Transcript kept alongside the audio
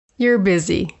You're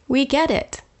busy. We get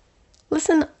it.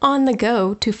 Listen on the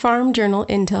go to Farm Journal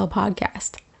Intel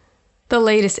podcast. The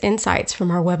latest insights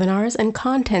from our webinars and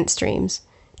content streams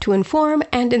to inform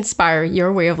and inspire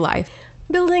your way of life.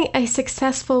 Building a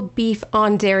successful beef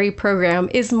on dairy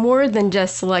program is more than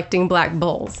just selecting black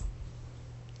bulls.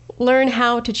 Learn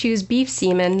how to choose beef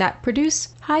semen that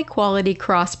produce high-quality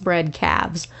crossbred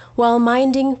calves while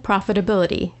minding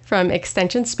profitability from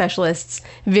Extension Specialists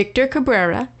Victor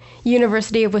Cabrera,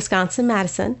 University of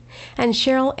Wisconsin-Madison, and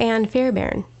Cheryl Ann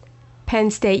Fairbairn, Penn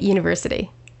State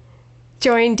University.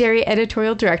 Join Dairy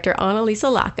Editorial Director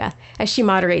Annalisa Laca as she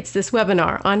moderates this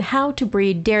webinar on how to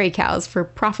breed dairy cows for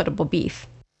profitable beef.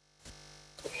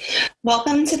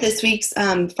 Welcome to this week's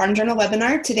Farm Journal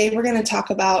webinar. Today we're going to talk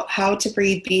about how to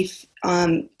breed beef,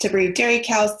 to breed dairy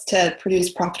cows to produce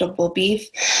profitable beef.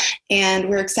 And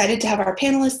we're excited to have our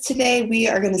panelists today. We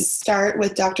are going to start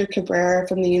with Dr. Cabrera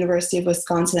from the University of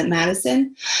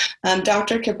Wisconsin-Madison.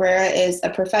 Dr. Cabrera is a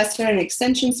professor and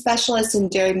extension specialist in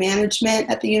dairy management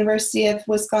at the University of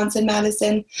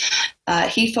Wisconsin-Madison.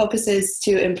 He focuses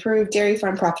to improve dairy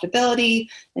farm profitability,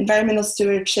 environmental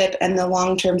stewardship, and the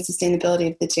long-term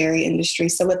sustainability of the dairy industry.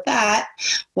 So with that,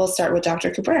 we'll start with Dr.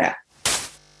 Cabrera.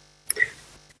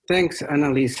 Thanks,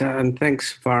 Annalisa, and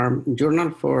thanks, Farm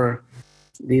Journal, for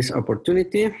this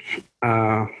opportunity.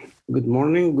 Good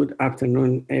morning, good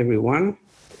afternoon, everyone.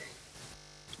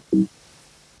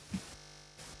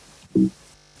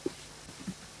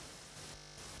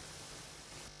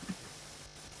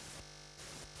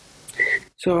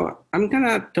 So I'm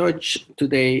gonna touch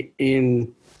today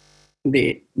in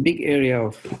the big area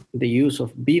of the use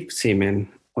of beef semen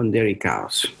on dairy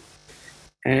cows.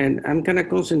 And I'm gonna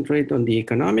concentrate on the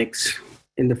economics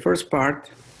in the first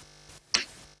part,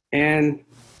 and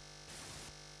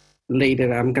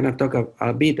later I'm gonna talk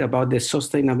a bit about the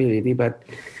sustainability, but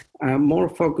more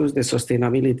focus the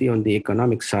sustainability on the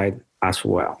economic side as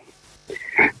well.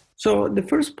 So the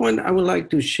first point I would like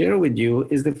to share with you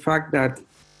is the fact that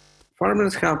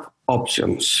farmers have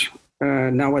options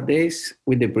nowadays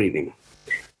with the breeding.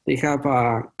 They have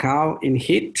a cow in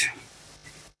heat,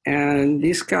 and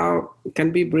this cow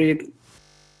can be bred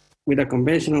with a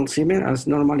conventional semen, as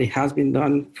normally has been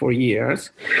done for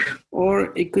years,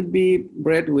 or it could be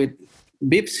bred with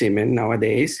beef semen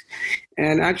nowadays.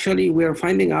 And actually, we are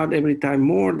finding out every time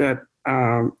more that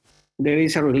there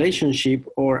is a relationship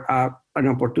or an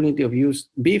opportunity of use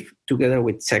beef together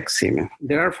with sex semen.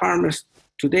 There are farmers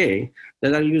today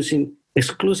that are using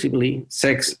exclusively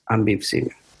sex and beef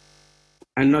semen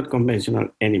and not conventional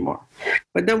anymore.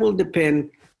 But that will depend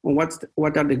on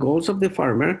what are the goals of the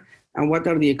farmer and what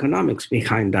are the economics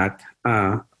behind that,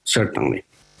 certainly.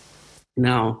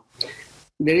 Now,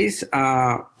 there is,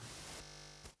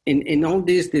 in all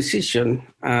this decision,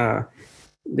 there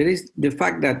is the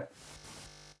fact that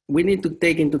we need to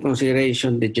take into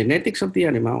consideration the genetics of the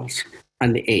animals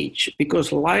and the age,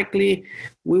 because likely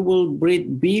we will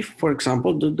breed beef, for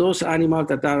example, to those animals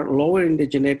that are lower in the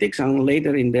genetics and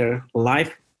later in their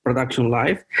production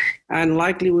life, and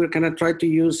likely we're gonna try to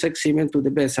use sex semen to the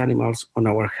best animals on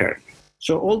our herd.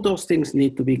 So all those things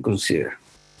need to be considered.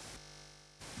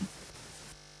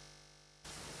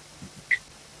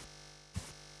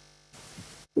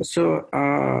 So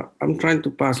I'm trying to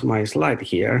pass my slide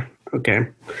here, okay.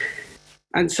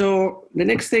 And so the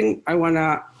next thing I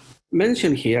wanna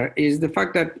mention here is the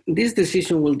fact that this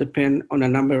decision will depend on a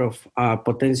number of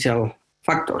potential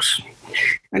factors.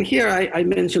 And here I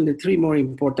mentioned the three more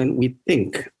important we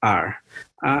think are.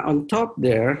 On top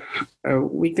there,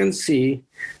 we can see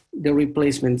the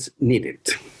replacements needed.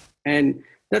 And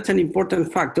that's an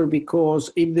important factor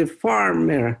because if the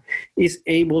farmer is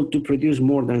able to produce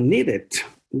more than needed,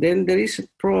 then there is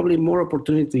probably more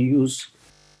opportunity to use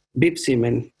beef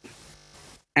semen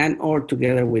and or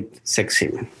together with sex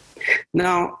semen.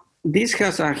 Now, this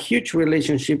has a huge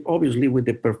relationship, obviously, with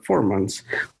the performance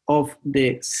of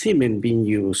the semen being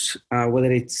used,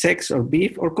 whether it's sex or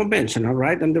beef or conventional,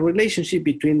 right? And the relationship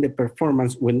between the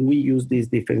performance when we use these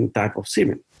different type of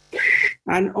semen.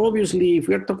 And obviously, if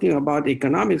we're talking about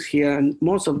economics here, and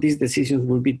most of these decisions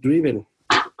will be driven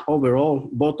overall,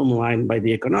 bottom line, by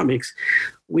the economics,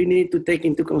 we need to take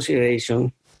into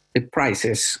consideration the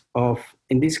prices of,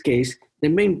 in this case, the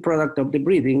main product of the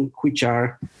breeding, which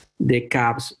are the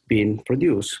calves being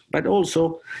produced, but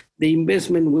also the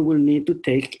investment we will need to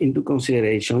take into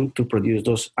consideration to produce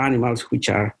those animals, which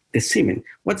are the semen.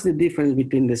 What's the difference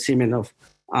between the semen of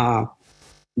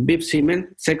beef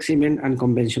semen, sex semen, and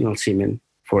conventional semen,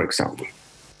 for example?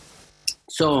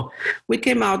 So we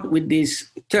came out with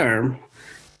this term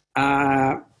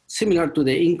similar to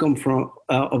the income from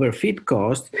over feed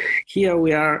cost. Here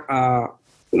we are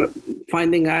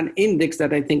finding an index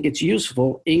that I think it's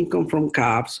useful, income from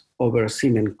calves over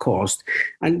semen cost.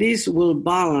 And this will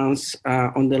balance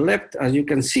on the left, as you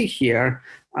can see here,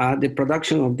 the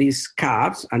production of these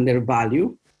calves and their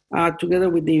value, together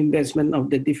with the investment of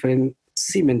the different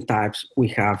semen types we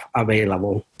have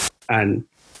available and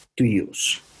to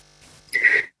use.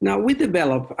 Now, we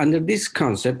developed under this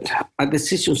concept a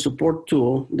decision support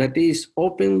tool that is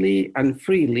openly and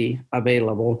freely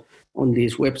available on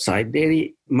this website,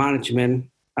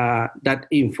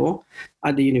 dairymanagement.info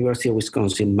at the University of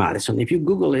Wisconsin-Madison. If you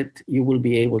Google it, you will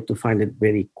be able to find it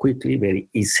very quickly, very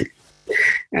easily.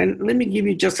 And let me give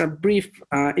you just a brief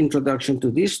introduction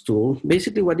to this tool.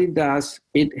 Basically, what it does,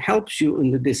 it helps you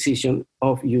in the decision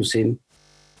of using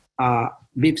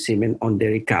beef semen on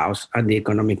dairy cows and the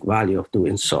economic value of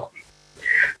doing so.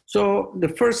 So the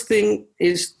first thing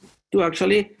is to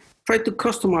actually try to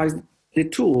customize the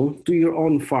tool to your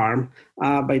own farm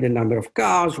by the number of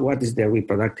cows, what is their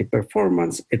reproductive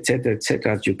performance, et cetera,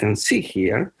 as you can see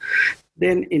here.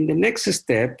 Then in the next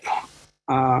step,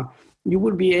 you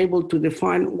will be able to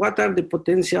define what are the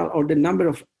potential or the number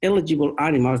of eligible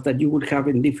animals that you would have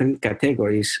in different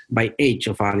categories by age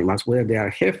of animals, whether they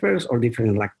are heifers or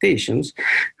different lactations,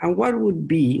 and what would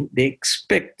be the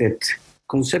expected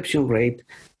conception rate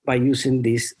by using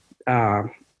this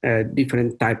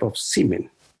different type of semen,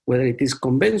 whether it is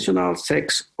conventional,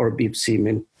 sex, or beef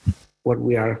semen, what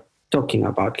we are talking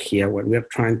about here, what we are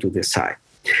trying to decide.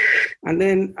 And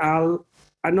then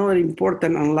another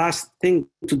important and last thing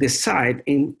to decide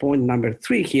in point number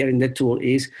 3 here in the tool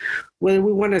is whether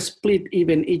we want to split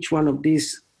even each one of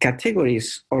these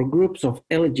categories or groups of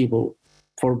eligible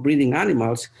for breeding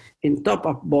animals in top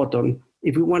and bottom,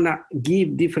 if we want to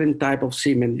give different type of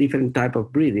semen, different type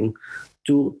of breeding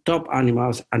to top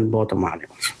animals and bottom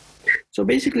animals. So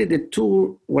basically the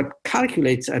tool, what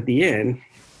calculates at the end,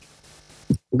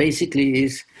 basically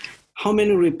is how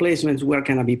many replacements we're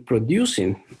going to be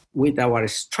producing with our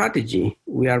strategy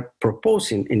we are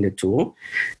proposing in the tool,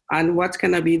 and what's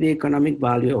going to be the economic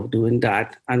value of doing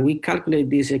that. And we calculate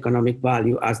this economic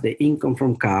value as the income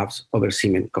from calves over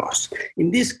semen costs.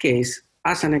 In this case,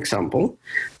 as an example,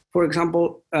 for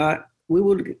example, we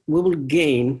will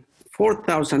gain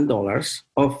 $4,000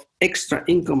 of extra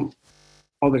income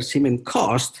over semen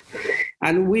cost,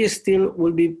 and we still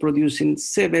will be producing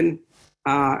 7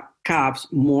 calves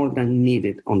more than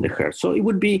needed on the herd. So it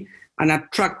would be an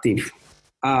attractive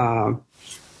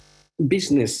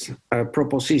business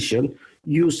proposition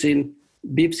using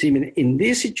beef semen in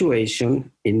this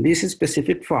situation, in this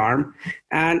specific farm,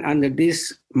 and under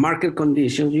these market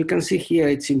conditions. You can see here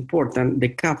it's important, the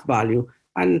calf value,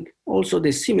 and also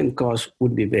the semen cost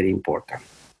would be very important.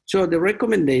 So the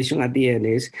recommendation at the end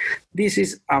is, this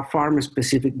is a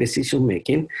farm-specific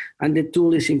decision-making, and the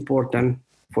tool is important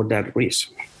for that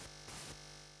reason.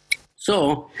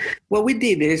 So what we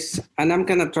did is, and I'm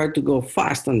going to try to go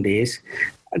fast on this,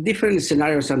 different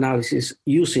scenarios analysis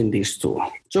using this tool.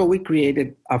 So we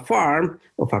created a farm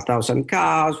of 1,000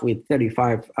 cows with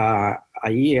 35 a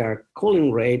year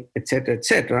culling rate, et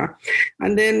cetera.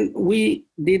 And then we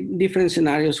did different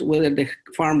scenarios whether the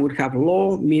farm would have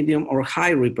low, medium, or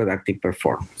high reproductive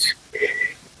performance.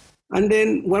 And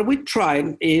then what we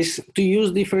tried is to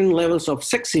use different levels of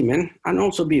sex semen and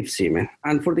also beef semen.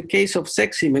 And for the case of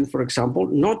sex semen, for example,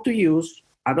 not to use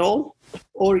at all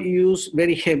or use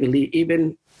very heavily,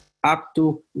 even up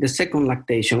to the second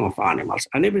lactation of animals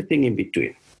and everything in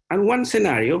between. And one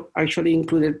scenario actually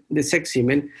included the sex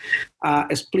semen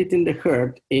splitting the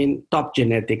herd in top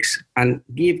genetics and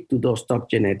give to those top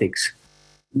genetics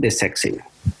the sex semen.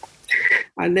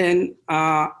 And then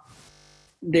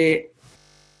the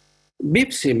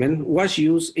beef semen was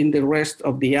used in the rest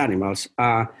of the animals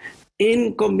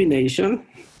in combination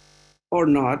or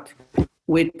not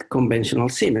with conventional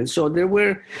semen. So there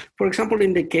were, for example,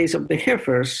 in the case of the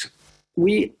heifers,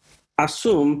 we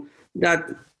assume that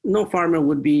no farmer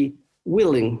would be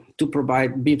willing to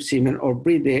provide beef semen or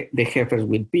breed the heifers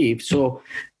with beef. So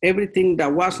everything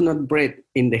that was not bred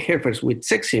in the heifers with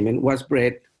sex semen was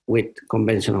bred with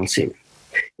conventional semen.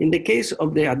 In the case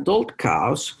of the adult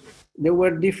cows, there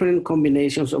were different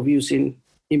combinations of using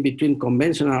in between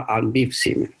conventional and beef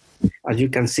semen, as you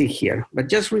can see here. But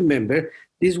just remember,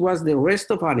 this was the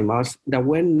rest of animals that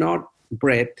were not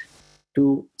bred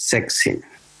to sex semen.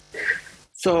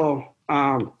 So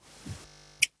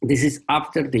this is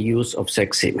after the use of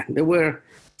sex semen. There were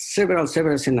several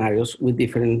scenarios with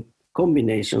different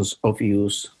combinations of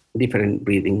use, different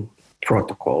breeding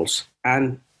protocols,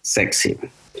 and sex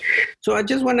semen. So I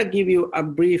just want to give you a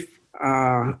brief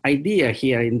idea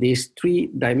here in this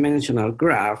 3-dimensional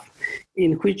graph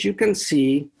in which you can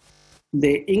see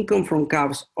the income from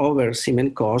calves over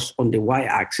semen cost on the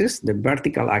y-axis, the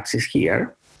vertical axis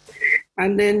here.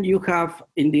 And then you have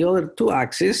in the other two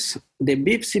axes, the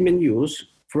beef semen use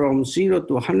from 0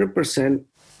 to 100%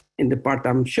 in the part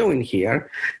I'm showing here.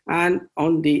 And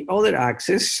on the other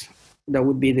axis, that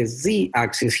would be the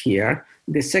z-axis here,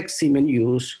 the sex semen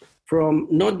use from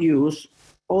not use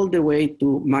all the way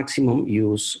to maximum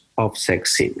use of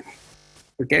sex semen.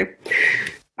 Okay?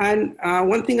 And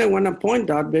one thing I want to point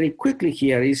out very quickly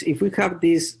here is if we have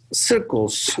these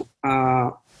circles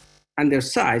and their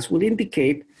size will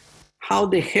indicate how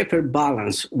the heifer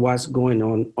balance was going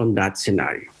on that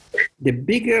scenario. The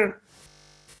bigger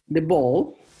the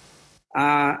ball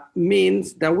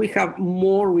means that we have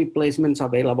more replacements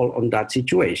available on that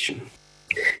situation.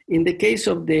 In the case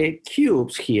of the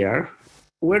cubes here,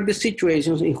 were the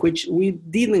situations in which we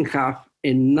didn't have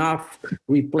enough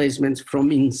replacements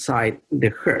from inside the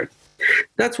herd.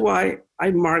 That's why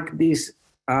I marked this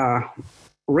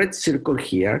red circle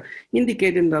here,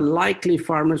 indicating that likely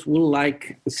farmers will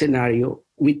like a scenario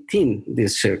within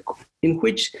this circle, in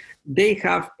which they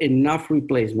have enough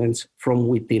replacements from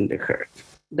within the herd.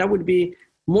 That would be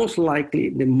most likely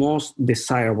the most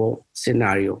desirable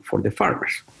scenario for the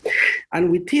farmers.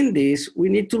 And within this, we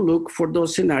need to look for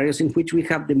those scenarios in which we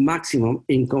have the maximum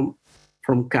income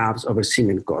from calves over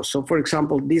semen cost. So for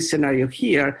example, this scenario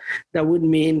here, that would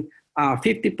mean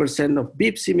 50% of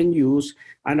beef semen use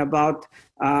and about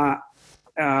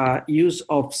use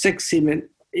of sex semen,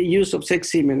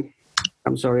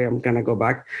 I'm sorry, I'm gonna go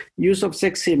back. Use of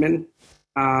sex semen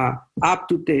up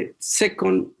to the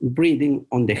second breeding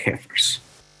on the heifers.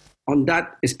 On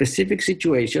that specific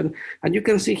situation, and you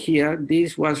can see here,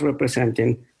 this was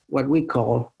representing what we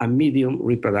call a medium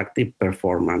reproductive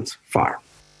performance farm.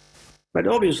 But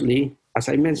obviously, as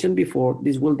I mentioned before,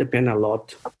 this will depend a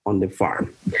lot on the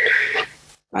farm.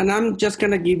 And I'm just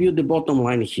gonna give you the bottom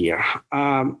line here.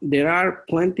 There are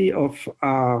plenty of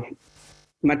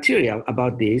material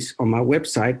about this on my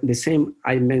website, the same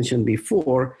I mentioned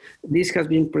before. This has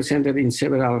been presented in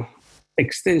several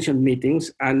extension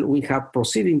meetings, and we have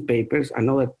proceeding papers and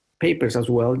other papers as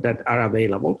well that are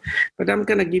available. But I'm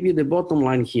gonna give you the bottom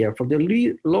line here. For the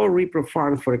low repro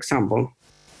farms, for example,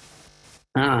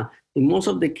 in most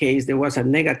of the case, there was a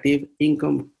negative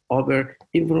income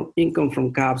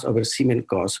from calves over semen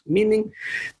cost, meaning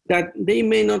that they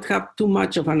may not have too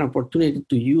much of an opportunity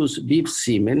to use beef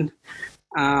semen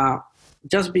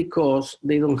just because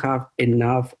they don't have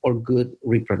enough or good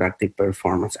reproductive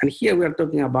performance. And here we are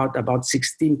talking about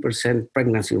 16%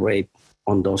 pregnancy rate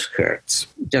on those herds,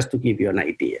 just to give you an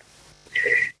idea.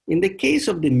 In the case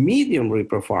of the medium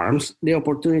repro farms, the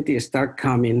opportunities start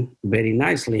coming very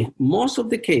nicely. Most of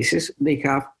the cases, they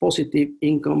have positive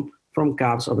income from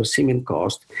calves over semen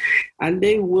cost, and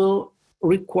they will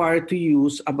require to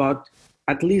use about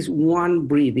at least one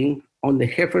breeding on the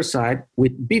heifer side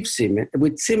with beef semen,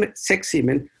 sex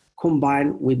semen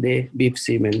combined with the beef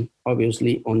semen,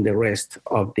 obviously, on the rest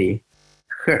of the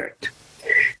herd.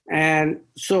 And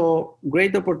so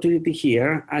great opportunity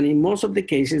here. And in most of the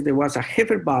cases, there was a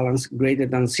heifer balance greater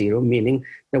than 0, meaning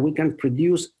that we can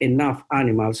produce enough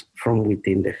animals from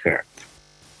within the herd.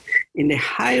 In the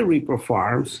high repro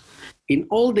farms, in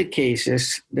all the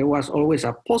cases, there was always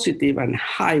a positive and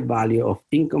high value of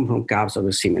income from calves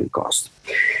over semen cost.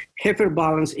 Heifer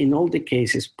balance in all the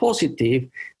cases positive,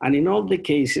 and in all the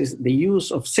cases, the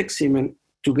use of sex semen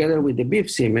together with the beef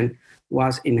semen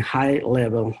was in high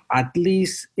level, at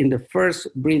least in the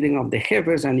first breeding of the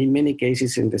heifers, and in many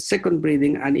cases in the second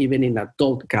breeding, and even in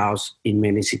adult cows in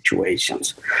many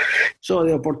situations. So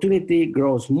the opportunity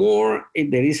grows more.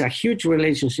 There is a huge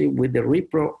relationship with the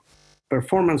repro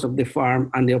performance of the farm,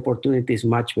 and the opportunity is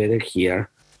much better here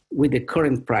with the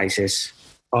current prices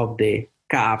of the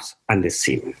calves and the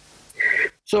semen.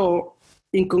 So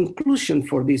in conclusion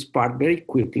for this part, very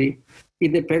quickly,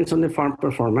 it depends on the farm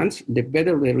performance. The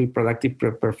better the reproductive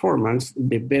performance,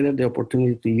 the better the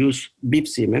opportunity to use beef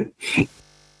semen.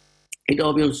 It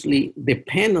obviously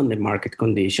depends on the market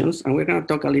conditions, and we're going to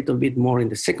talk a little bit more in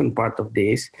the second part of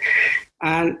this.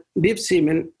 And beef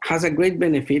semen has a great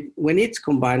benefit when it's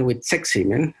combined with sex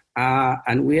semen,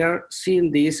 and we are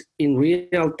seeing this in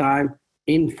real time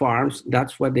in farms.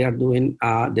 That's what they are doing,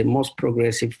 the most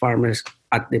progressive farmers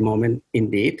at the moment,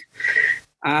 indeed.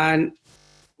 And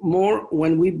more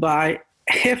when we buy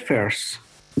heifers,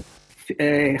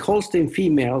 Holstein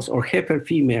females or heifer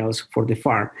females for the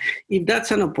farm. If that's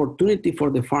an opportunity for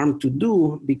the farm to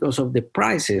do because of the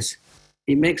prices,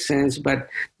 it makes sense, but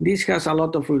this has a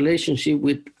lot of relationship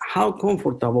with how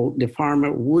comfortable the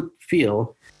farmer would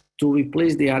feel to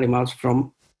replace the animals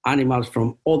from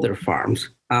other farms.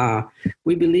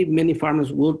 we believe many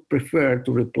farmers would prefer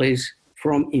to replace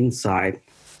from inside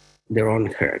their own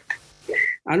herd.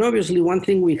 And obviously, one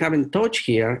thing we haven't touched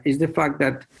here is the fact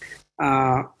that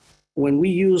when we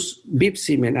use beef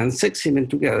semen and sex semen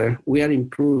together, we are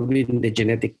improving the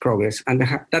genetic progress, and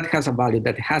that has a value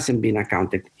that hasn't been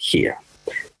accounted here.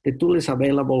 The tool is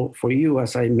available for you,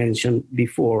 as I mentioned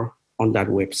before, on that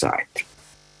website.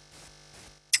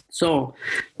 So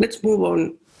let's move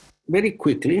on very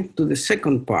quickly to the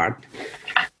second part,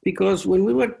 because when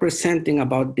we were presenting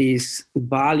about this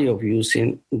value of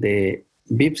using the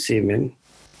beef semen,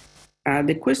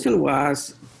 the question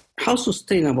was, how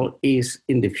sustainable is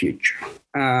in the future?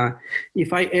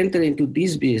 If I enter into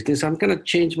this business, I'm going to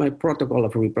change my protocol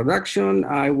of reproduction.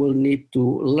 I will need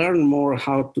to learn more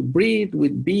how to breed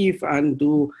with beef and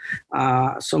do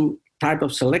some type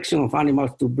of selection of animals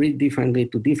to breed differently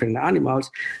to different animals.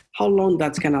 How long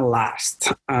that's going to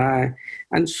last?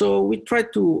 And so we try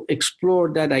to explore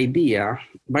that idea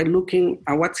by looking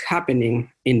at what's happening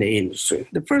in the industry.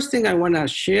 The first thing I want to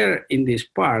share in this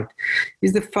part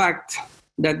is the fact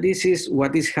that this is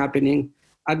what is happening,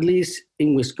 at least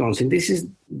in Wisconsin. This is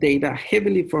data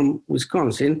heavily from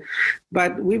Wisconsin,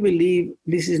 but we believe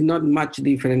this is not much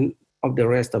different of the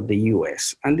rest of the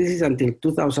US. And this is until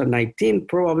 2019.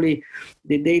 Probably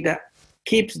the data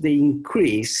keeps the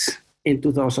increase in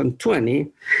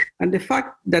 2020. And the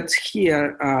fact that's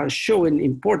here showing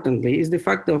importantly is the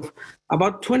fact of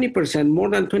about 20%,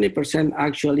 more than 20%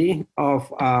 actually,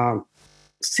 of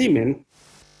semen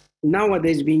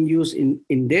nowadays being used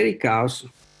in dairy cows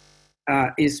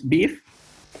is beef,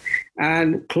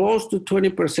 and close to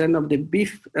 20% of the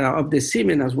beef of the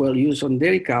semen as well used on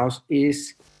dairy cows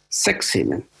is sex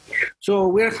semen. So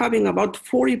we're having about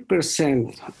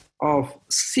 40% of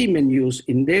semen used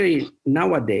in dairy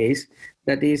nowadays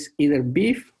that is either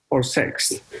beef or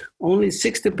sex. Only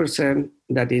 60%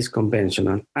 that is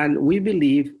conventional, and we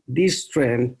believe this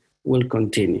trend will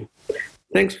continue.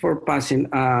 Thanks for passing,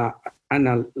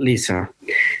 Annalisa.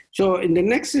 So in the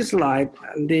next slide,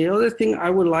 the other thing I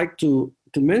would like to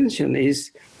mention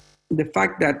is the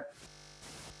fact that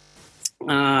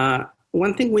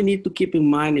one thing we need to keep in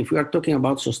mind if we are talking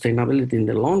about sustainability in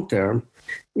the long term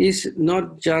is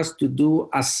not just to do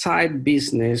a side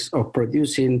business of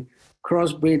producing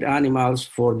crossbreed animals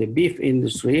for the beef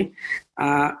industry.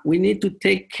 We need to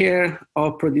take care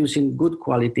of producing good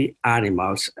quality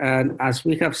animals. And as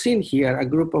we have seen here, a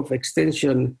group of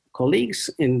extension colleagues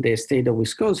in the state of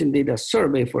Wisconsin did a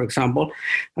survey, for example,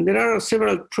 and there are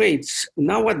several traits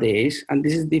nowadays, and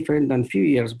this is different than a few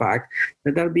years back,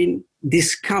 that are being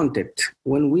discounted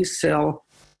when we sell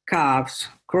calves,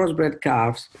 crossbred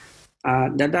calves,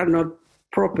 that are not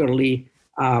properly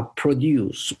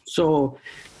produced. So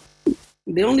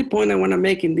the only point I want to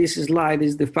make in this slide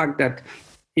is the fact that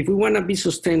if we want to be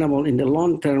sustainable in the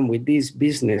long term with this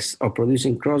business of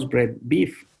producing crossbred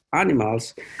beef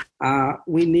animals,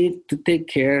 we need to take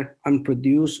care and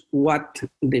produce what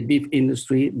the beef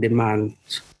industry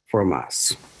demands from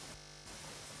us.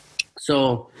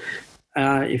 So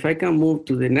if I can move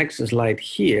to the next slide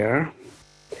here.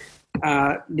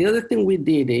 The other thing we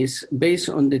did is, based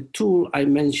on the tool I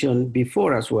mentioned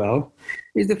before as well,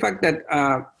 is the fact that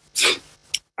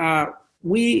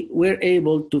we were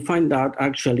able to find out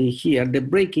actually here the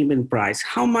break-even price,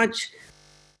 how much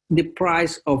the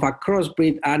price of a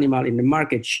crossbreed animal in the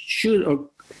market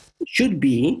should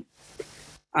be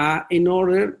in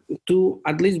order to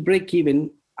at least break even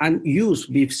and use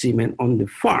beef semen on the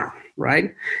farm,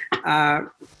 right?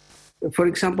 For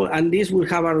example, and this will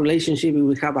have a relationship, we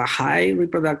will have a high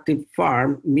reproductive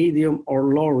farm, medium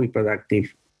or low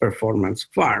reproductive performance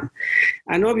farm.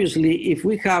 And obviously, if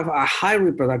we have a high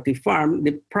reproductive farm,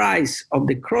 the price of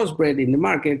the crossbred in the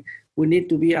market we need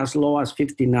to be as low as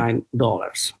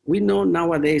 $59. We know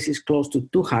nowadays it's close to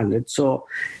 $200. So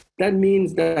that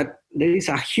means that there is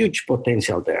a huge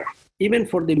potential there. Even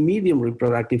for the medium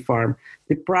reproductive farm,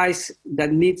 the price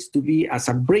that needs to be as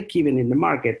a break-even in the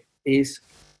market is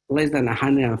less than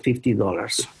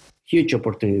 $150. Huge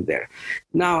opportunity there.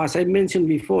 Now, as I mentioned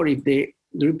before, if the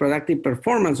reproductive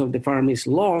performance of the farm is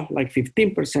low, like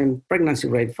 15% pregnancy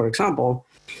rate, for example,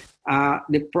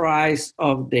 the price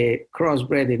of the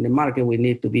crossbred in the market will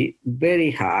need to be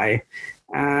very high,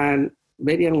 and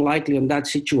very unlikely in that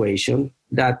situation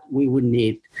that we would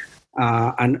need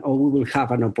or we will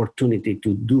have an opportunity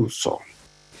to do so.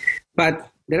 But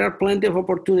there are plenty of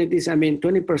opportunities. I mean,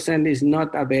 20% is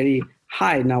not a very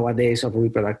high nowadays of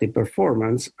reproductive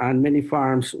performance, and many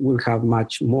farms will have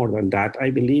much more than that.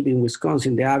 I believe in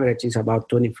Wisconsin, the average is about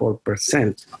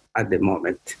 24% at the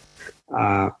moment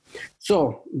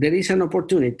So there is an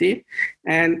opportunity,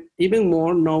 and even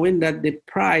more knowing that the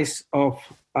price of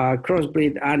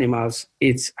crossbreed animals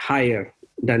is higher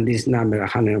than this number,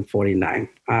 149.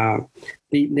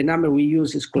 The number we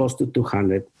use is close to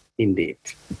 200 indeed.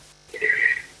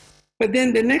 But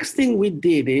then the next thing we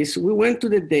did is we went to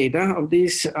the data of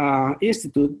this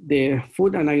institute, the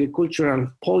Food and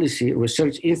Agricultural Policy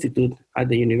Research Institute at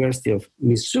the University of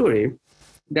Missouri,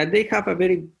 that they have a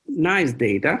very nice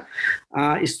data,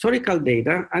 historical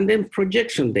data, and then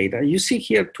projection data. You see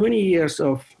here 20 years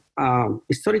of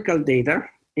historical data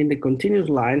in the continuous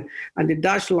line, and the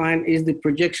dashed line is the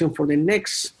projection for the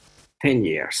next 10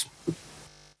 years.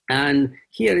 And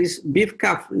here is beef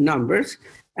calf numbers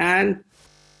and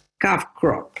calf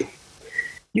crop.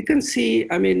 You can see,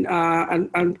 I mean,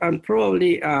 and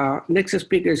probably next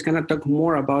speaker is going to talk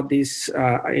more about this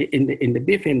in the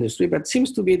beef industry, but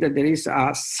seems to be that there is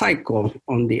a cycle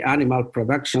on the animal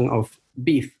production of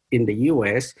beef in the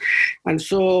U.S. And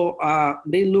so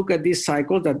they look at this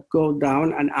cycle that go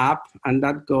down and up, and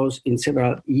that goes in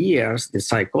several years, the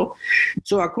cycle.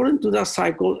 So according to that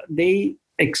cycle, they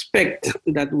expect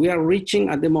that we are reaching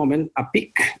at the moment a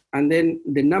peak, and then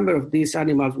the number of these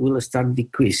animals will start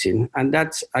decreasing. And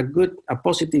that's a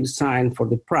positive sign for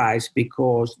the price,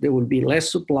 because there will be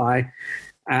less supply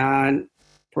and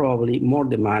probably more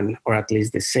demand, or at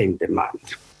least the same demand.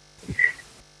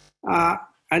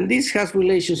 And this has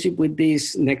relationship with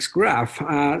this next graph.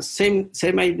 Same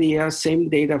idea, same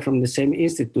data from the same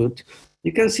institute.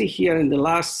 You can see here in the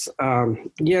last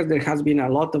year, there has been a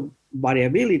lot of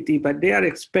variability, but they are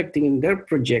expecting in their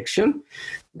projection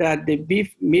that the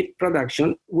beef meat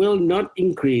production will not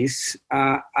increase,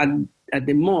 at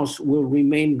the most will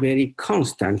remain very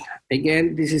constant.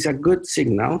 Again, this is a good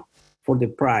signal for the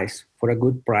price, for a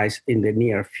good price in the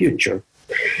near future.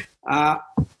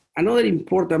 Another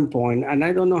important point, and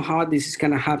I don't know how this is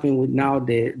going to happen with now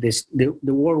the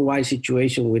worldwide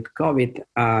situation with COVID,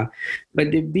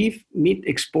 but the beef meat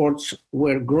exports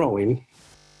were growing.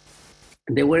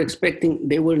 They were expecting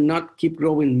they will not keep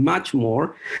growing much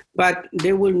more, but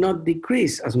they will not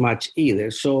decrease as much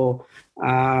either. So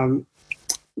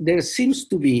there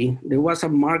was a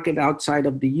market outside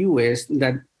of the U.S.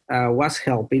 that was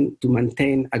helping to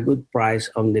maintain a good price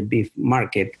on the beef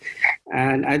market.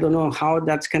 And I don't know how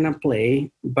that's going to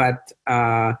play, but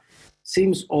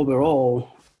seems overall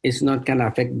it's not going to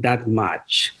affect that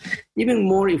much. Even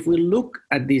more, if we look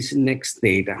at this next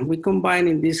data, we combine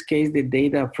in this case the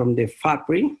data from the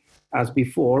FAPRI, as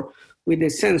before, with the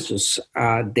census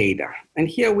data. And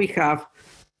here we have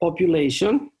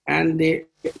population and the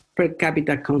per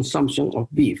capita consumption of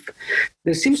beef.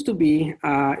 There seems to be,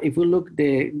 if we look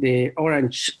the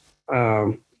orange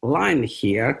line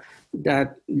here,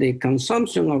 that the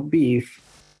consumption of beef,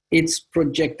 it's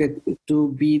projected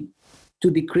to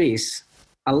decrease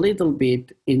a little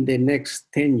bit in the next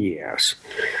 10 years.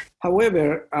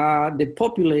 However, the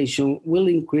population will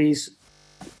increase.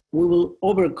 We will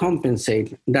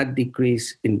overcompensate that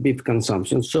decrease in beef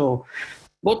consumption. So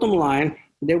bottom line,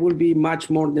 there will be much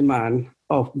more demand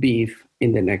of beef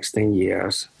in the next 10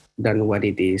 years than what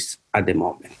it is at the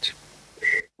moment.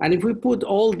 And if we put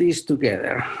all these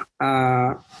together,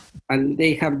 and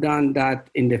they have done that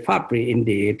in the FAPRI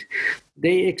indeed,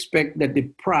 they expect that the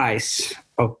price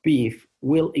of beef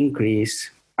will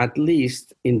increase at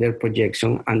least in their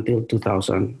projection until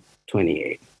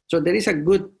 2028. So there is a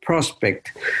good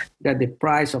prospect that the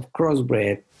price of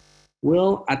crossbred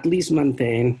will at least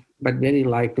maintain, but very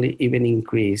likely even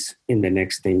increase in the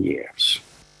next 10 years.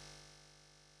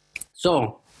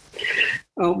 So,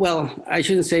 well, I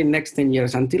shouldn't say next 10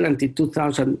 years, until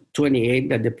 2028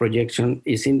 that the projection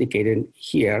is indicated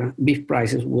here, beef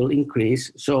prices will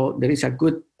increase. So there is a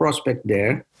good prospect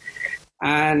there.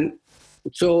 And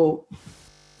so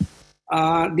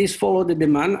this follows the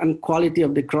demand and quality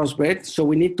of the crossbred. So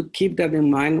we need to keep that in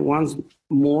mind once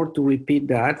more to repeat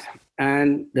that.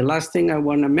 And the last thing I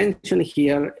want to mention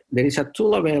here, there is a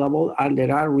tool available and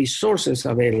there are resources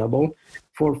available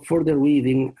for further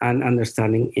reading and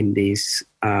understanding in this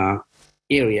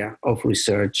area of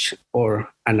research or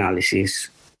analysis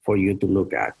for you to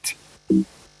look at.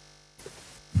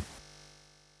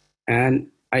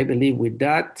 And I believe with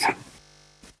that,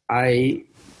 I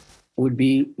would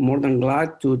be more than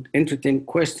glad to entertain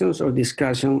questions or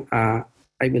discussion, I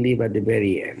believe, at the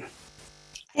very end.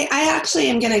 I actually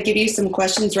am going to give you some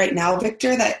questions right now,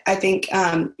 Victor, that I think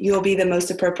you'll be the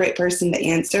most appropriate person to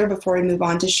answer before we move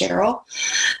on to Cheryl.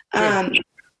 Sure.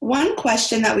 One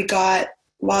question that we got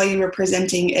while you were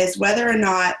presenting is whether or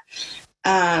not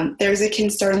there's a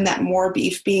concern that more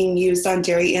beef being used on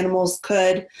dairy animals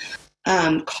could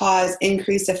cause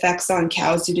increased effects on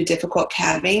cows due to difficult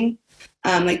calving?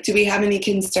 Do we have any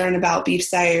concern about beef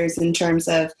sires in terms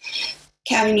of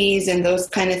calving ease and those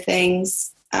kind of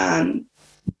things?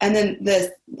 And then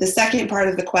the second part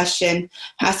of the question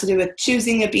has to do with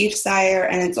choosing a beef sire,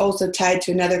 and it's also tied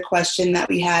to another question that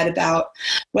we had about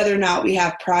whether or not we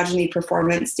have progeny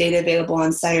performance data available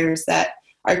on sires that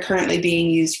are currently being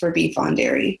used for beef on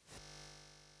dairy.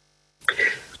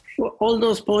 Well, all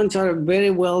those points are very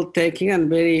well taken and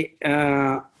very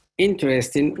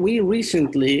interesting. We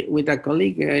recently, with a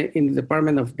colleague in the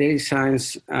Department of Dairy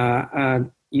Science at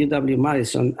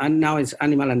UW-Madison, and now it's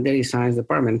Animal and Dairy Science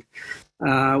Department,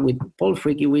 with Paul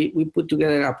Fricke, we put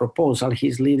together a proposal.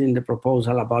 He's leading the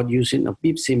proposal about using of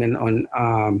beef semen on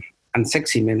and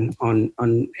sex semen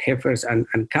on heifers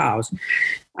and cows.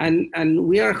 And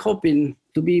we are hoping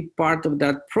to be part of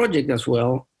that project as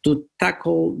well to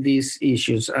tackle these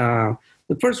issues. The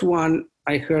first one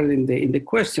I heard in the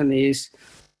question is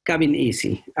calving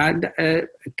easy,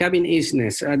 calving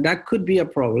easiness. That could be a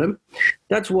problem.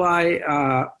 That's why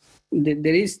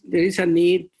there is a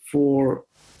need for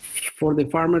the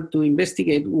farmer to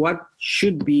investigate what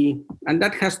should be, and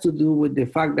that has to do with the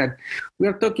fact that we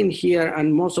are talking here,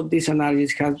 and most of these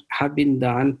analyses have been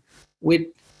done with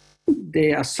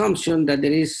the assumption that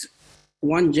there is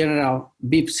one general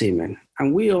beef semen.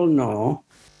 And we all know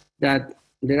that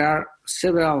there are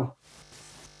several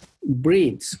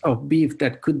breeds of beef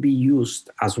that could be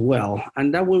used as well,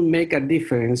 and that will make a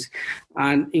difference,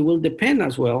 and it will depend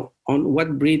as well on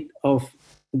what breed of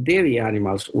dairy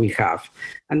animals we have.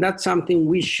 And that's something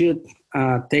we should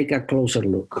take a closer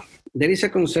look. There is a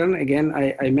concern, again,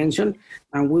 I mentioned,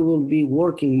 and we will be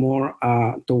working more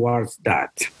towards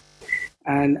that.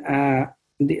 And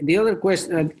the other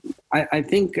question, I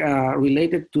think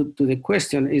related to the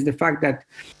question, is the fact that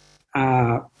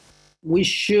we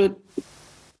should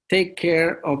take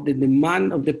care of the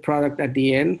demand of the product at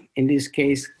the end, in this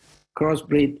case,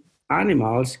 crossbreed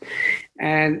animals,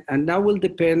 and that will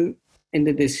depend in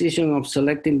the decision of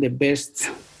selecting the best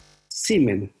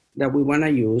semen that we want to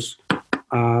use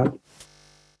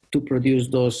to produce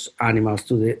those animals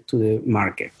to the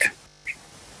market.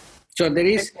 So there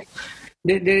is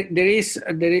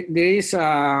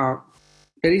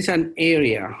an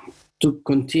area to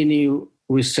continue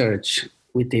research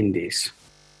within this.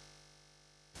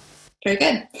 Very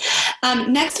good.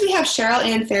 Next, we have Cheryl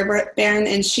Ann Fairbairn,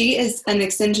 and she is an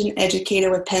extension educator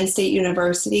with Penn State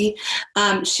University.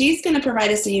 She's going to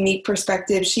provide us a unique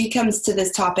perspective. She comes to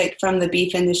this topic from the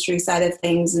beef industry side of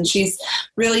things, and she's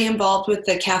really involved with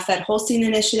the Calf-Fed Holstein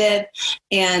Initiative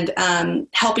and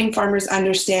helping farmers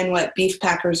understand what beef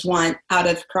packers want out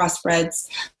of crossbreds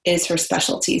is her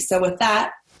specialty. So with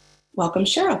that, welcome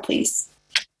Cheryl, please.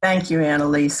 Thank you,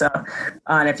 Annalisa.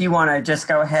 And if you want to just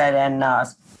go ahead and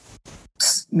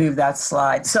move that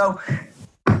slide. So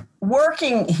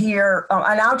working here,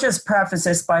 and I'll just preface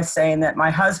this by saying that my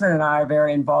husband and I are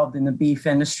very involved in the beef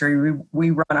industry.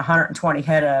 We run 120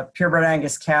 head of purebred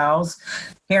Angus cows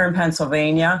here in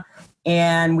Pennsylvania,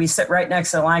 and we sit right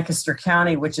next to Lancaster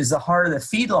County, which is the heart of the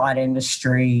feedlot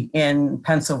industry in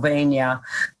Pennsylvania.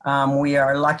 We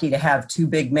are lucky to have two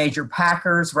big major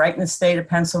packers right in the state of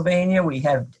Pennsylvania. We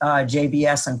have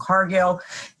JBS and Cargill,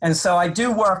 and so I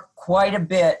do work quite a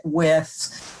bit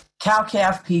with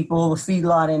cow-calf people, the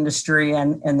feedlot industry,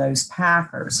 and those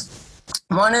packers.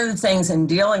 One of the things in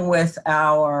dealing with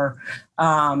our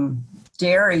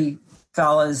dairy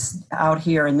fellas out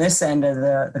here in this end of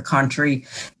the country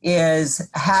is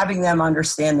having them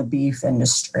understand the beef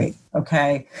industry,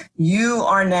 okay? You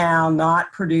are now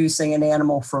not producing an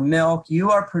animal for milk. You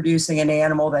are producing an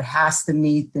animal that has to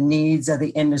meet the needs of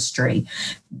the industry.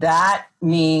 That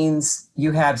means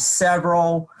you have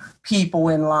several people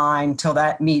in line till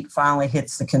that meat finally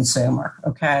hits the consumer,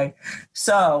 okay?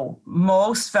 So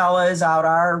most fellas out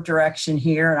our direction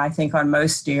here, and I think on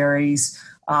most dairies,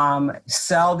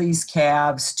 sell these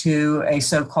calves to a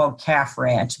so-called calf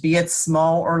ranch, be it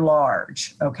small or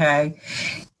large, okay?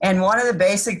 And one of the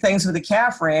basic things with the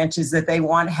calf ranch is that they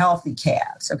want healthy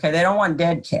calves, okay? They don't want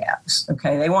dead calves,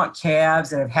 okay? They want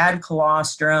calves that have had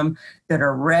colostrum, that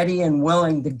are ready and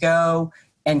willing to go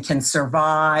and can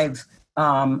survive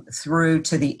through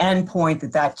to the end point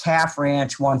that calf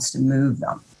ranch wants to move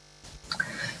them.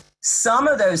 Some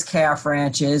of those calf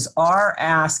ranches are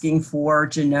asking for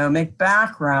genomic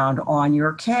background on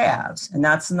your calves, and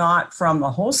that's not from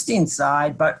the Holstein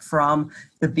side, but from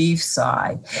the beef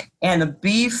side. And the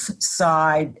beef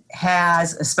side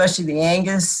has, especially the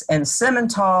Angus and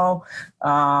Simmental,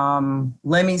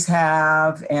 Limmies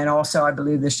have, and also I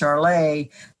believe the Charolais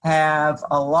have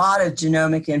a lot of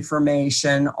genomic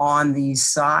information on these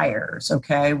sires,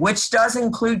 okay, which does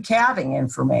include calving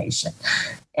information.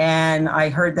 And I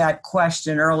heard that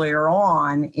question earlier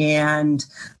on, and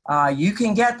you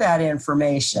can get that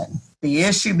information. The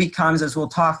issue becomes, as we'll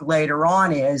talk later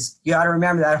on, is you got to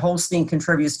remember that Holstein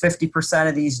contributes 50%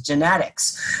 of these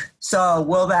genetics. So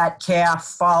will that calf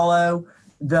follow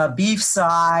the beef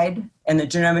side and the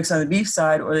genomics on the beef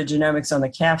side, or the genomics on the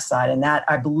calf side? And that,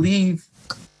 I believe,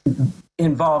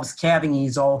 involves calving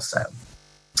ease also.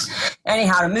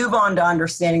 Anyhow, to move on to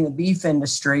understanding the beef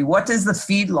industry, what does the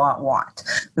feedlot want?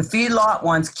 The feedlot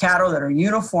wants cattle that are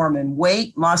uniform in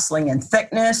weight, muscling, and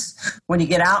thickness. When you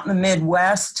get out in the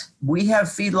Midwest, we have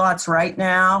feedlots right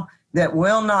now that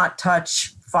will not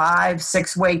touch 5,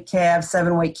 6 weight calves,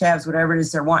 7 weight calves, whatever it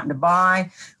is they're wanting to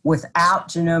buy, without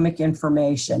genomic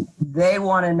information. They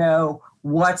want to know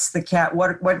what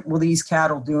will these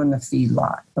cattle do in the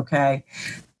feedlot, okay?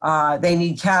 They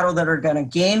need cattle that are going to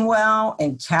gain well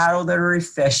and cattle that are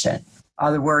efficient. In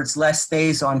other words, less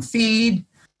days on feed,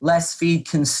 less feed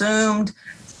consumed.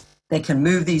 They can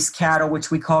move these cattle,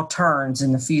 which we call turns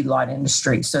in the feedlot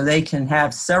industry. So they can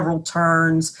have several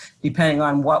turns depending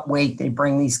on what weight they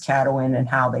bring these cattle in and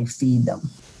how they feed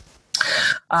them.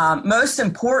 Most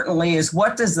importantly is,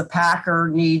 what does the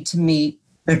packer need to meet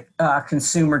the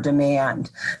consumer demand?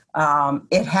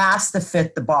 It has to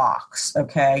fit the box,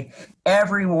 okay?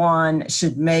 Everyone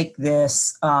should make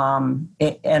this,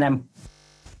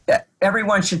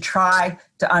 everyone should try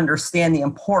to understand the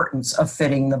importance of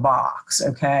fitting the box,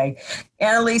 okay?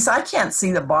 Annalise, I can't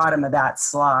see the bottom of that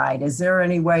slide. Is there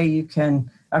any way you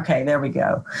can? Okay, there we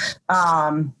go.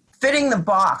 Fitting the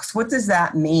box, what does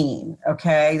that mean?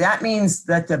 Okay, that means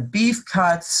that the beef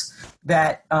cuts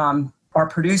that are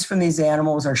produced from these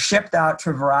animals are shipped out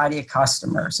to a variety of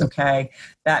customers, okay?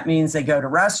 That means they go to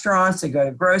restaurants, they go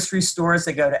to grocery stores,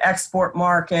 they go to export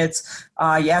markets.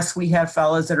 Yes, we have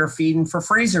fellows that are feeding for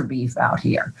freezer beef out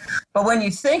here. But when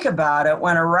you think about it,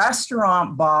 when a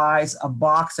restaurant buys a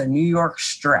box of New York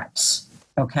strips,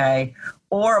 okay,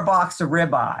 or a box of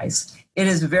ribeyes, it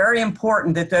is very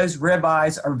important that those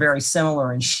ribeyes are very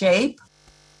similar in shape,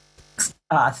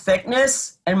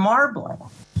 thickness, and marbling.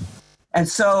 And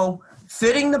so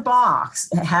fitting the box,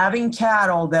 having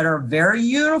cattle that are very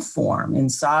uniform in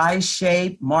size,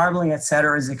 shape, marbling,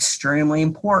 etc., is extremely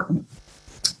important.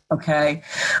 Okay.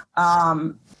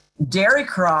 Dairy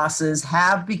crosses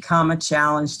have become a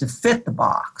challenge to fit the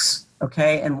box.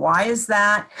 Okay. And why is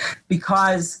that?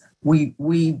 Because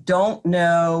we don't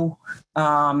know,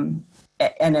 and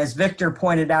as Victor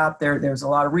pointed out, there's a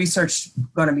lot of research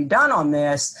going to be done on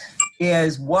this,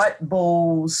 is what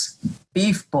bulls,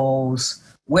 beef bulls,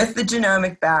 with the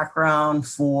genomic background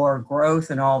for growth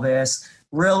and all this,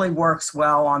 really works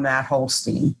well on that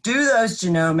Holstein. Do those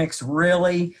genomics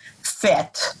really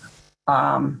fit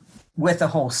with the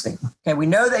Holstein? Okay, we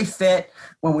know they fit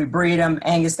when we breed them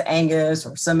Angus to Angus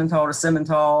or Simmental to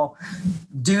Simmental.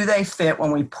 Do they fit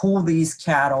when we pull these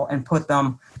cattle and put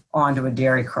them onto a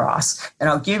dairy cross? And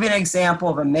I'll give you an example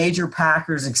of a major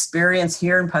packer's experience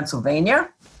here in Pennsylvania.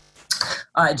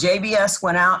 JBS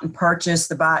went out and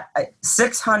purchased about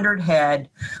 600 head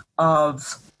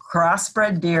of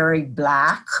crossbred dairy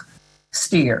black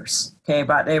steers. Okay,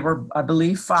 but they were, I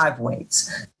believe, 5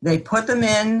 weights. They put them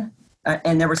in,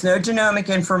 and there was no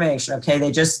genomic information. Okay,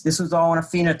 this was all on a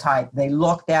phenotype. They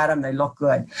looked at them, they looked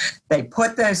good. They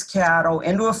put those cattle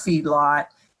into a feedlot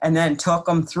and then took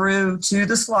them through to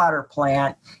the slaughter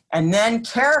plant and then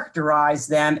characterized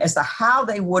them as to how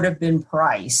they would have been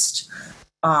priced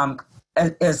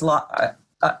as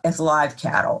live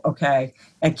cattle, okay?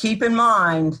 And keep in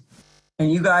mind,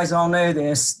 and you guys all know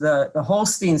this, the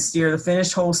Holstein steer, the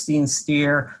finished Holstein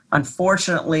steer,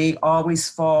 unfortunately always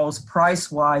falls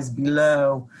price-wise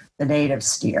below the native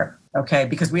steer, okay?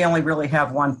 Because we only really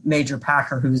have one major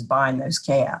packer who's buying those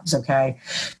calves, okay?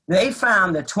 They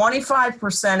found that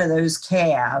 25% of those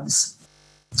calves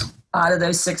out of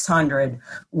those 600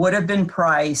 would have been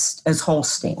priced as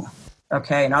Holstein.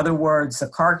 Okay, in other words, the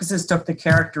carcasses took the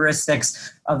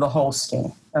characteristics of the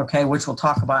Holstein, okay, which we'll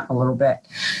talk about in a little bit.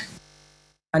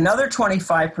 Another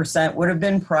 25% would have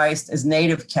been priced as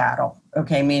native cattle,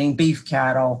 okay, meaning beef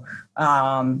cattle,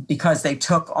 because they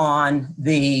took on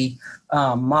the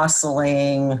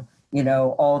muscling,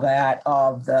 all that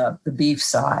of the beef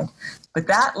side. But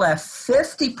that left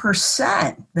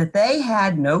 50% that they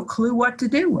had no clue what to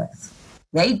do with.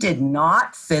 They did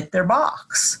not fit their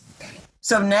box.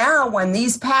 So now when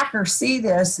these packers see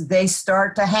this, they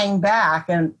start to hang back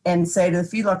and say to the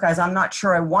feedlot guys, I'm not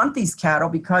sure I want these cattle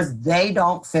because they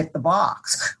don't fit the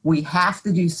box. We have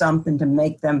to do something to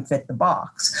make them fit the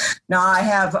box. Now, I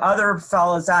have other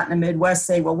fellows out in the Midwest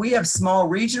say, well, we have small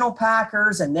regional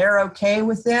packers and they're okay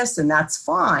with this, and that's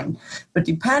fine. But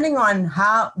depending on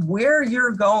where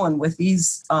you're going with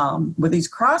these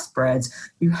crossbreds,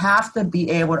 you have to be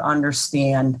able to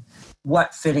understand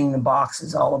what fitting the box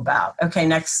is all about. Okay,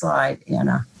 next slide,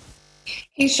 Anna.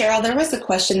 Hey, Cheryl, there was a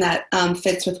question that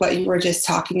fits with what you were just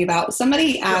talking about.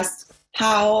 Somebody asked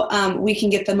how we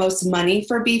can get the most money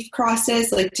for beef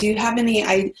crosses. Like, do you have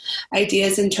any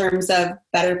ideas in terms of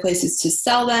better places to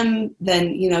sell them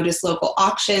than, just local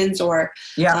auctions or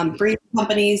breeding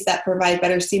companies that provide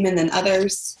better semen than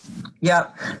others?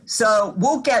 Yep. So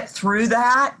we'll get through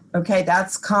that. Okay,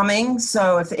 that's coming.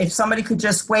 So if somebody could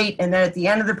just wait, and then at the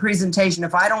end of the presentation,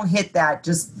 if I don't hit that,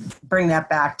 just bring that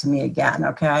back to me again,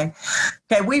 okay?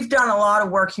 Okay, we've done a lot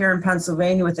of work here in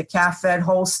Pennsylvania with the calf-fed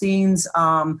Holsteins.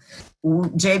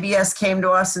 JBS came to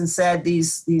us and said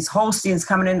these Holsteins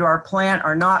coming into our plant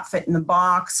are not fitting the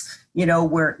box.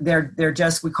 They're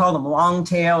just, we call them long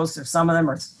tails. Some of them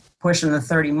are pushing the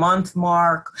 30-month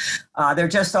mark. They're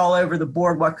just all over the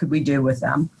board. What could we do with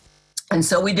them? And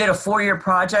so we did a 4-year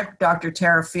project. Dr.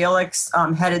 Tara Felix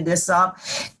headed this up.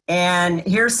 And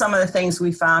here's some of the things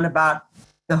we found about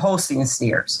the Holstein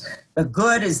steers. The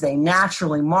good is they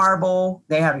naturally marble.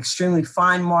 They have extremely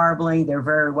fine marbling. They're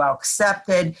very well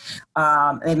accepted.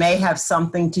 They may have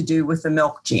something to do with the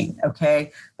milk gene,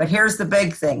 okay? But here's the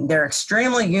big thing. They're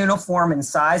extremely uniform in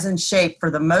size and shape for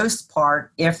the most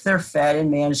part if they're fed and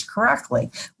managed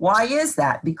correctly. Why is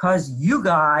that? Because you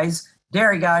guys,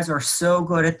 dairy guys, are so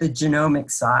good at the genomic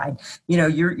side.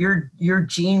 Your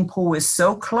gene pool is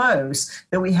so close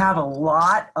that we have a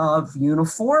lot of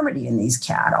uniformity in these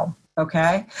cattle,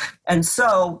 okay? And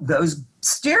so those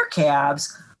steer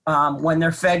calves, when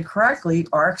they're fed correctly,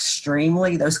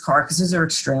 those carcasses are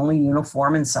extremely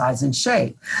uniform in size and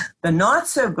shape. The not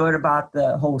so good about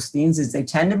the Holsteins is they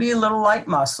tend to be a little light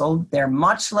muscled. They're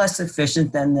much less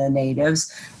efficient than the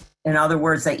natives. In other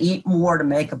words, they eat more to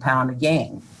make a pound of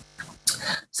gain.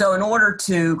 So in order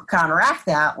to counteract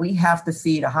that, we have to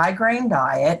feed a high-grain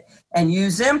diet and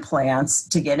use implants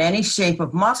to get any shape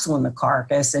of muscle in the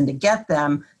carcass and to get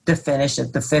them to finish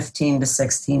at the 15 to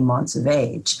 16 months of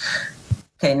age.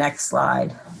 Okay, next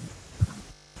slide.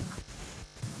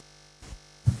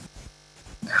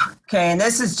 Okay, and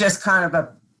this is just kind of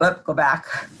go back.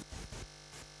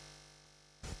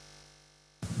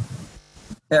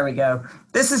 There we go.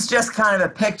 This is just kind of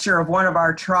a picture of one of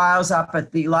our trials up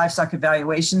at the Livestock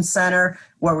Evaluation Center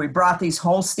where we brought these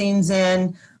Holsteins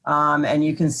in, and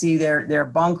you can see they're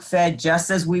bunk fed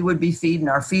just as we would be feeding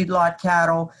our feedlot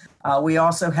cattle. We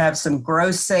also have some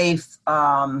grow safe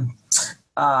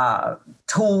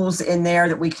tools in there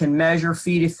that we can measure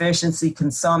feed efficiency,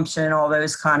 consumption, all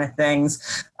those kind of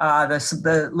things.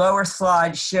 The lower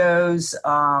slide shows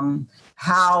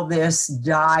how this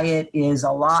diet is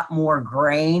a lot more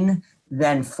grain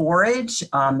than forage.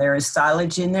 There is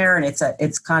silage in there, and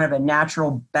it's kind of a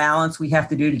natural balance we have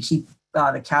to do to keep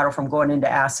the cattle from going into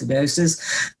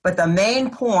acidosis. But the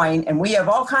main point, and we have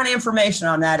all kind of information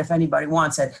on that if anybody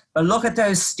wants it, but look at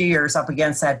those steers up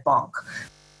against that bunk.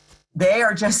 They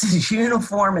are just as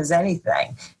uniform as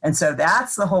anything. And so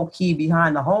that's the whole key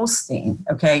behind the Holstein,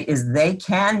 okay, is they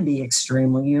can be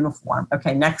extremely uniform.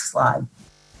 Okay, next slide.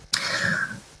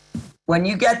 When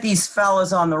you get these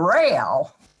fellas on the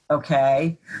rail,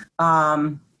 okay,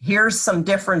 here's some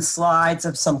different slides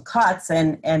of some cuts,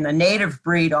 and the native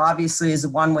breed obviously is the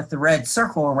one with the red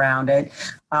circle around it.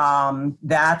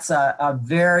 That's a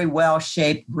very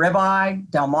well-shaped ribeye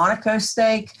Delmonico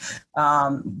steak,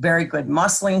 very good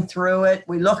muscling through it.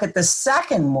 We look at the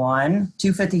second one,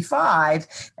 255,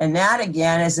 and that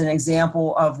again is an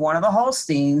example of one of the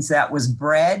Holsteins that was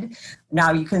bred.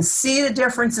 Now you can see the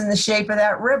difference in the shape of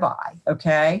that ribeye,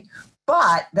 okay?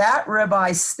 But that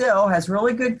ribeye still has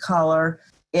really good color.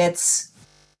 It's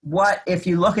what, if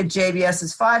you look at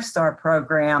JBS's 5-star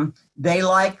program, they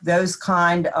like those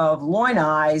kind of loin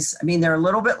eyes. I mean, they're a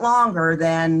little bit longer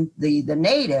than the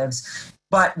natives,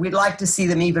 but we'd like to see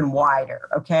them even wider,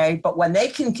 okay? But when they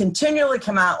can continually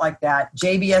come out like that,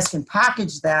 JBS can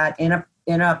package that in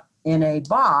a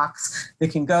box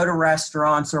that can go to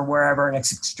restaurants or wherever, and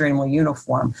it's extremely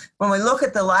uniform. When we look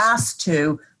at the last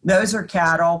two, those are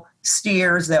cattle,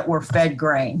 steers that were fed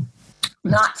grain.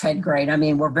 not fed grade. I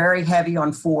mean, we're very heavy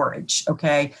on forage,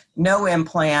 okay? No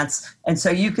implants. And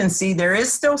so you can see there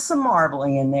is still some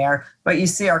marbling in there, but you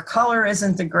see our color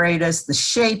isn't the greatest, the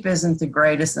shape isn't the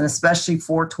greatest, and especially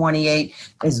 428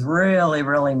 is really,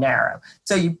 really narrow.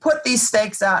 So you put these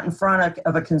steaks out in front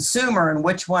of a consumer, and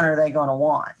which one are they going to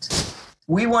want?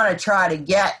 We want to try to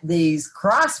get these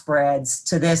crossbreds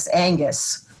to this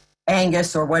Angus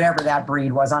or whatever that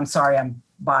breed was. I'm sorry, I'm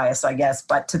biased, I guess,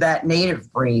 but to that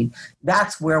native breed.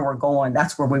 That's where we're going.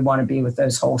 That's where we want to be with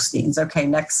those Holsteins. Okay,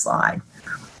 next slide.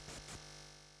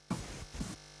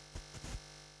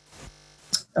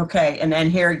 Okay, and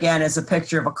then here again is a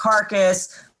picture of a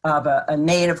carcass, of a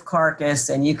native carcass,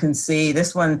 and you can see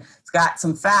this one's got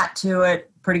some fat to it,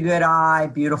 pretty good eye,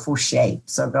 beautiful shape.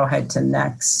 So go ahead to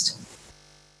next.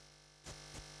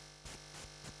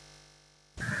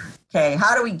 Okay,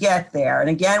 how do we get there? And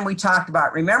again, we talked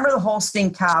about, remember the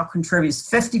Holstein cow contributes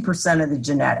 50% of the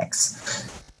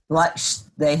genetics.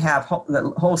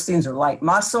 The Holsteins are light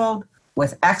muscled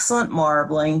with excellent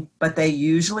marbling, but they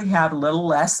usually have a little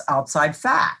less outside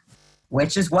fat,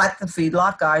 which is what the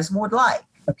feedlot guys would like,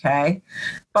 okay?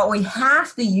 But we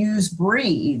have to use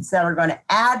breeds that are going to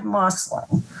add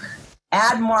muscling,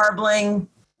 add marbling.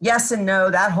 Yes and no,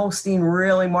 that Holstein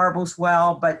really marbles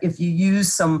well, but if you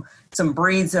use some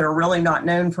breeds that are really not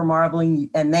known for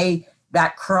marbling, and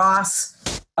that cross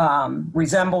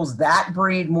resembles that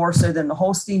breed more so than the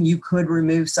Holstein, you could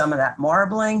remove some of that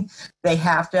marbling. They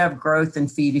have to have growth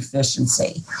and feed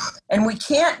efficiency. And we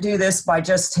can't do this by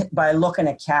looking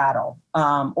at cattle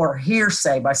or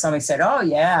hearsay by somebody said, oh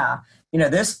yeah,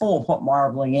 this bull will put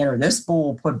marbling in, or this bull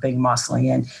will put big muscling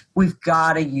in. We've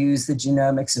got to use the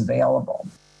genomics available.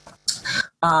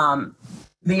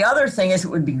 The other thing is it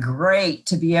would be great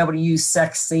to be able to use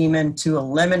sex semen to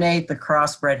eliminate the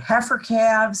crossbred heifer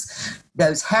calves.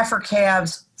 Those heifer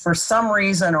calves, for some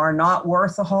reason, are not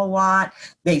worth a whole lot.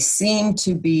 They seem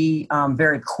to be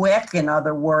very quick. In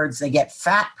other words, they get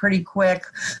fat pretty quick.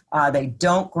 They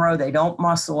don't grow. They don't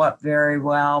muscle up very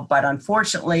well. But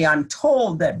unfortunately, I'm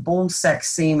told that bull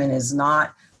sex semen is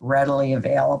not readily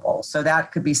available. So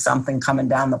that could be something coming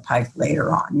down the pike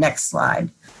later on. Next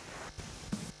slide.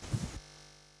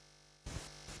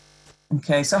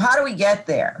 Okay, so how do we get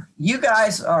there? You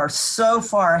guys are so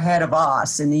far ahead of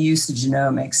us in the use of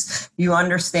genomics. You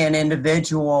understand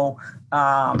individual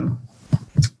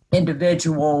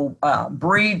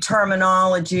breed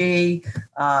terminology,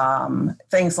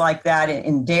 things like that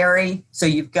in dairy. So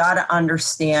you've got to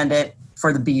understand it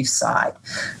for the beef side.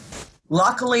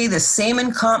 Luckily, the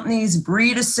semen companies,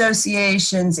 breed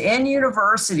associations, and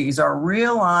universities are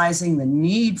realizing the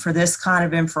need for this kind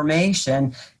of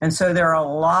information. And so there are a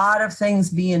lot of things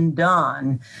being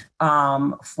done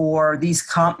for these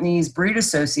companies, breed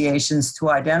associations,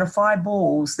 to identify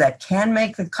bulls that can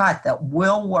make the cut, that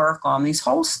will work on these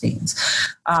Holsteins.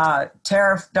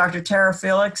 Dr. Tara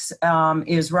Felix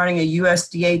is running a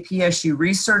USDA PSU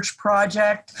research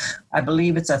project. I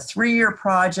believe it's a 3-year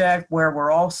project where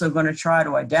we're also going to try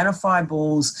to identify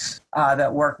bulls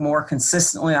that work more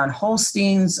consistently on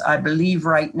Holsteins. I believe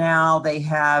right now they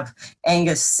have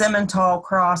Angus Simmental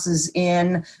crosses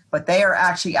in, but they are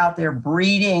actually out there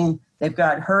breeding. They've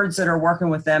got herds that are working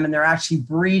with them, and they're actually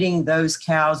breeding those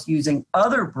cows using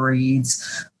other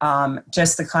breeds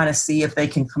just to kind of see if they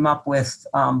can come up with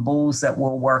bulls that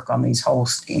will work on these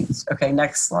Holsteins. Okay,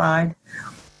 next slide.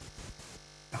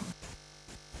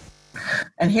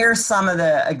 And here's some of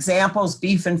the examples.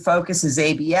 Beef in Focus is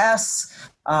ABS.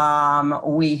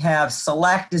 We have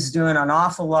Select is doing an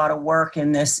awful lot of work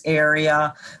in this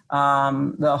area.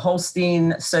 The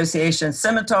Holstein Association,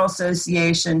 Simmental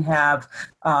Association have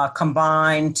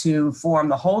combined to form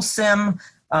the Wholesim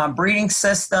breeding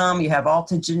system. You have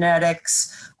Alta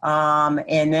Genetics.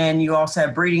 And then you also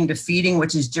have Breeding to Feeding,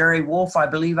 which is Jerry Wolf, I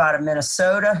believe, out of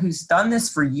Minnesota, who's done this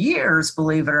for years,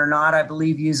 believe it or not, I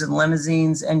believe using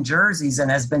limousines and jerseys, and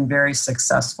has been very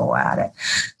successful at it.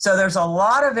 So there's a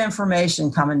lot of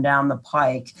information coming down the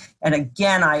pike. And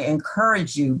again, I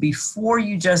encourage you, before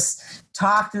you just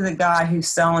talk to the guy who's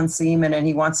selling semen and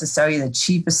he wants to sell you the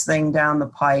cheapest thing down the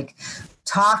pike,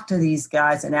 talk to these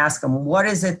guys and ask them what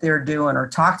is it they're doing, or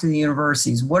talk to the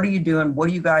universities. What are you doing? What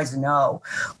do you guys know?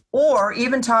 Or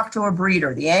even talk to a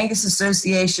breeder. The Angus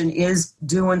Association is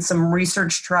doing some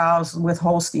research trials with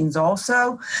Holsteins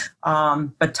also,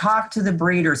 but talk to the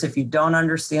breeders if you don't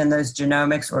understand those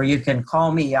genomics, or you can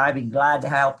call me. I'd be glad to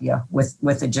help you with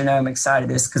the genomic side of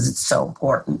this because it's so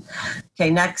important.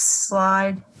 Okay, next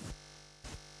slide.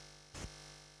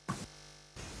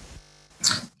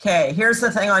 Okay, here's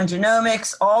the thing on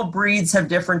genomics. All breeds have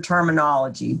different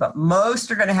terminology, but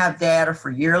most are going to have data for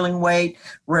yearling weight,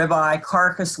 ribeye,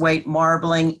 carcass weight,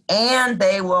 marbling, and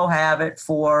they will have it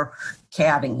for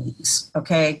calving ease,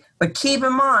 okay? But keep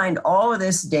in mind, all of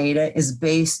this data is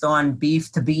based on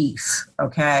beef to beef,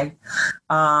 okay?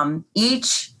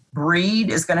 Each breed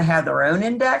is going to have their own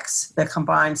index that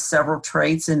combines several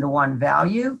traits into one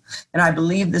value. And I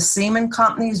believe the semen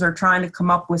companies are trying to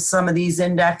come up with some of these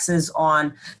indexes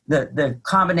on the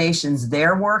combinations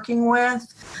they're working with.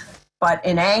 But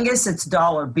in Angus, it's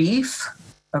dollar beef,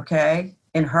 okay?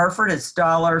 In Hereford, it's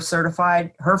dollar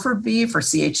certified Hereford beef or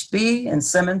CHB. In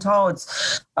Simmental,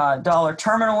 it's dollar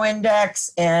terminal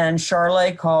index. And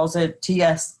Charlet calls it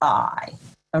TSI,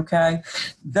 okay?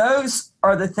 Those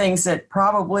are the things that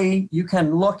probably you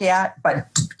can look at, but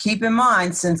keep in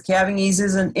mind, since calving ease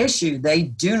is an issue, they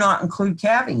do not include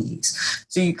calving ease.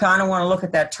 So you kind of want to look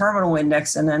at that terminal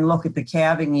index and then look at the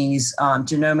calving ease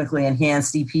genomically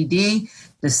enhanced EPD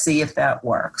to see if that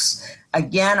works.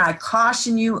 Again, I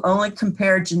caution you, only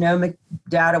compare genomic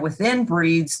data within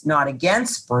breeds, not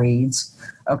against breeds,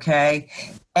 okay?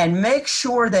 And make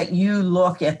sure that you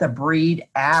look at the breed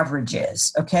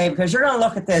averages, okay? Because you're going to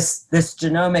look at this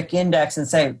genomic index and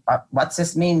say, what's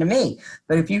this mean to me?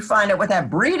 But if you find out what that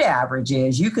breed average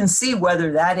is, you can see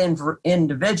whether that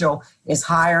individual is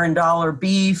higher in dollar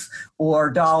beef or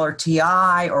dollar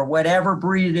TI or whatever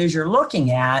breed it is you're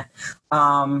looking at.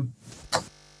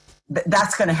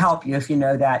 That's going to help you if you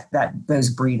know that those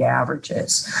breed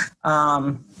averages.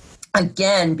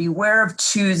 Again, beware of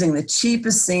choosing the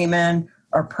cheapest semen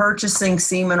or purchasing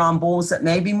semen on bulls that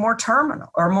may be more terminal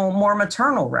or more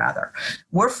maternal rather.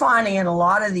 We're finding in a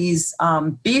lot of these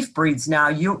beef breeds now,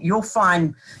 you'll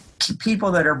find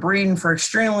people that are breeding for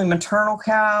extremely maternal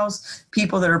cows,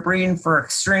 people that are breeding for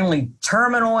extremely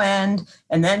terminal end,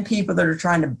 and then people that are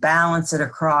trying to balance it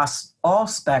across all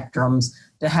spectrums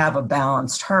to have a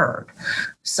balanced herd.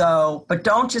 So, but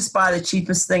don't just buy the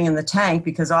cheapest thing in the tank,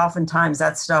 because oftentimes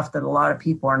that's stuff that a lot of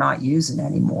people are not using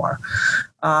anymore.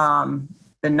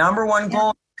 The number one goal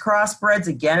of crossbreds,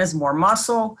 again, is more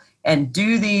muscle. And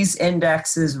do these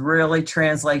indexes really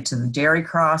translate to the dairy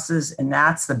crosses? And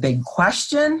that's the big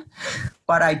question.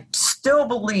 But I still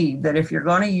believe that if you're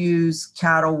going to use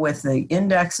cattle with the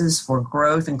indexes for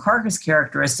growth and carcass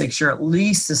characteristics, you're at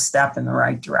least a step in the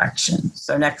right direction.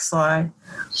 So next slide.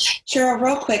 Cheryl,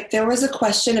 real quick, there was a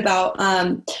question about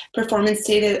performance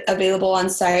data available on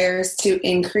sires to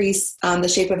increase the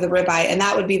shape of the ribeye, and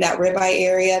that would be that ribeye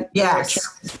area.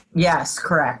 Yes,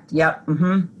 correct. Yep.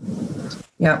 Mm-hmm.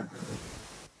 Yep.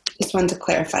 Just wanted to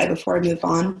clarify before we move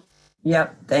on.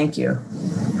 Yep, thank you.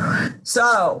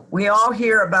 So we all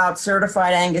hear about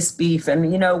certified Angus beef, and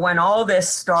when all this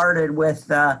started with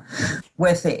the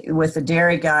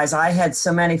dairy guys, I had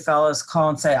so many fellows call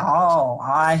and say, "Oh,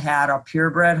 I had a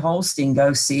purebred Holstein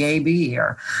go CAB,"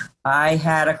 or "I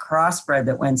had a crossbred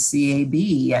that went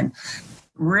CAB," and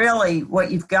really,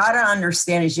 what you've got to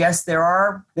understand is, yes, there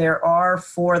are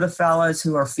for the fellows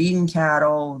who are feeding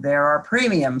cattle, there are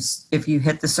premiums if you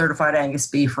hit the certified Angus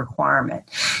beef requirement.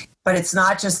 But it's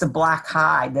not just the black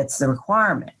hide that's the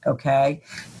requirement, okay?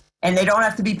 And they don't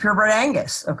have to be purebred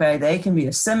Angus, okay? They can be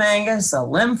a Sim Angus, a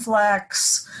Limb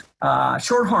Flex,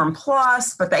 Shorthorn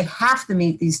Plus, but they have to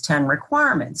meet these 10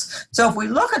 requirements. So if we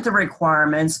look at the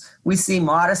requirements, we see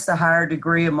modest to higher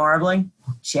degree of marbling,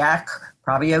 check,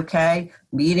 probably okay.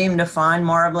 Medium to fine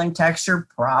marbling texture,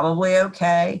 probably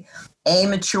okay. A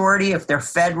maturity, if they're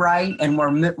fed right and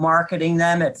we're marketing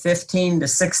them at 15 to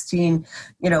 16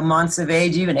 months of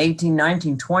age, even 18,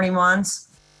 19, 20 months.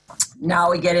 Now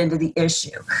we get into the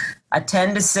issue. A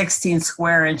 10 to 16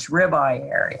 square inch ribeye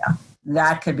area,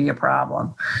 that could be a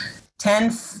problem.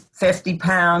 10, 50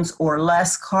 pounds or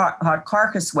less hot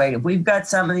carcass weight. If we've got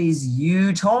some of these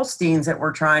huge Holsteins that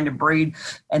we're trying to breed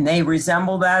and they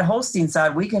resemble that Holstein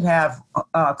side, we could have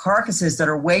carcasses that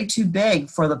are way too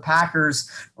big for the Packers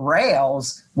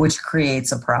rails, which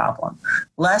creates a problem.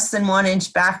 Less than 1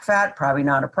 inch back fat, probably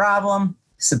not a problem.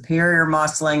 Superior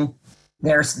muscling,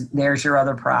 there's your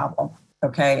other problem.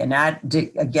 Okay, and that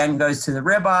again goes to the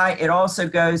ribeye. It also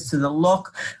goes to the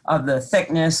look of the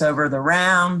thickness over the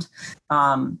round,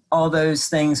 all those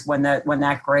things when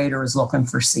that grader is looking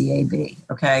for CAB.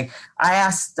 Okay, I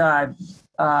asked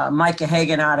Micah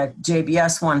Hagan out of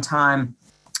JBS one time,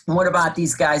 what about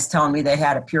these guys telling me they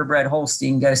had a purebred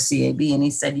Holstein go CAB? And he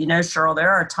said, Cheryl,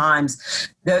 there are times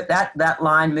that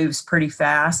line moves pretty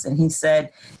fast. And he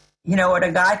said, what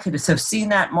a guy could have seen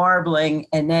that marbling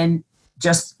and then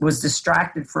just was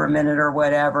distracted for a minute or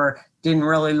whatever, didn't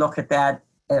really look at that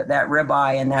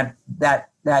ribeye and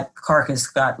that carcass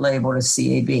got labeled as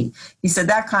CAB. He said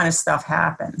that kind of stuff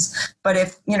happens. But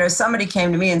if, somebody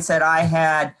came to me and said I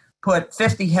had put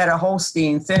 50 head of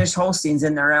finished Holsteins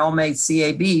in there and all made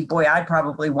CAB, boy, I'd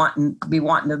probably be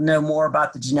wanting to know more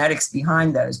about the genetics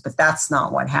behind those, but that's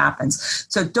not what happens.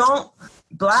 So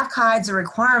black hide's a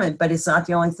requirement, but it's not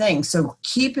the only thing. So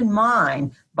keep in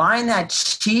mind, buying that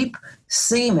cheap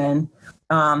semen,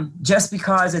 just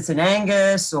because it's an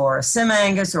Angus or a Sim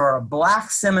Angus or a black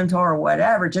Simmental or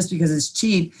whatever, just because it's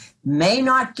cheap, may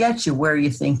not get you where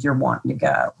you think you're wanting to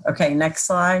go. Okay, next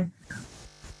slide.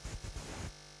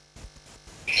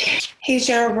 Hey,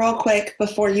 Cheryl, real quick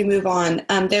before you move on,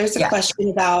 there's a question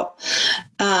about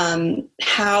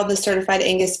how the certified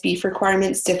Angus beef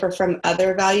requirements differ from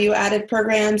other value-added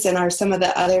programs, and are some of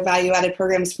the other value-added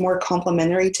programs more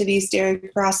complementary to these dairy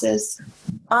crosses?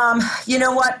 You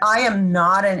know what? I am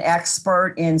not an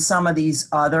expert in some of these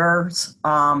others,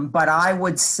 but I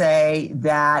would say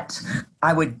that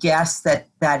I would guess that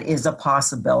is a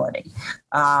possibility.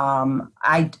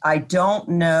 I don't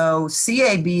know.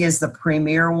 CAB is the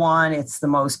premier one. It's the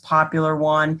most popular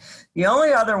one. The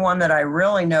only other one that I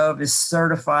really know of is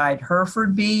certified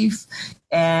Hereford beef,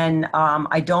 and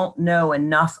I don't know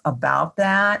enough about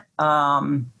that.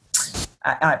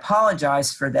 I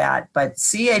apologize for that, but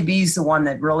CAB is the one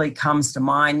that really comes to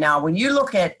mind. Now, when you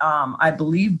look at, I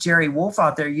believe Jerry Wolf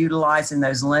out there utilizing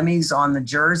those limmies on the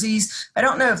jerseys, I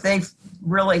don't know if they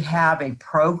really have a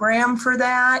program for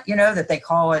that, that they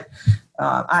call it.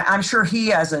 I'm sure he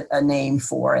has a name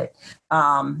for it,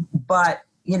 but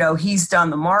he's done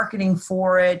the marketing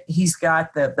for it. He's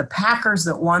got the packers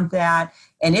that want that,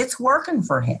 and it's working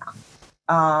for him.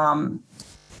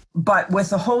 But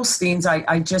with the Holsteins, I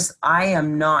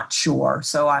am not sure.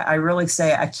 So I really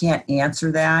say I can't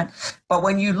answer that. But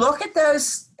when you look at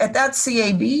that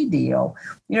CAB deal,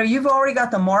 you've already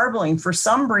got the marbling. For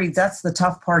some breeds, that's the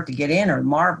tough part to get in, or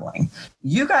marbling.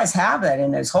 You guys have that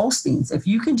in those Holsteins. If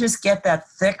you can just get that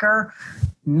thicker,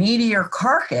 meatier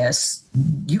carcass,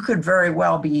 you could very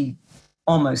well be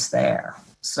almost there.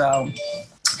 So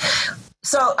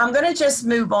I'm going to just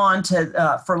move on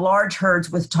to for large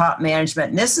herds with top management.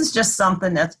 And this is just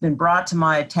something that's been brought to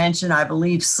my attention. I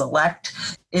believe Select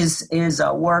is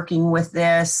working with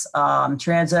this,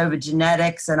 Transova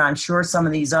Genetics, and I'm sure some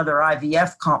of these other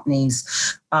IVF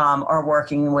companies are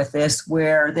working with this,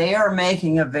 where they are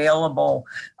making available,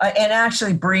 and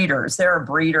actually breeders. There are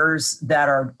breeders that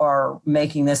are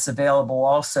making this available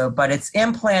also, but it's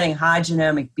implanting high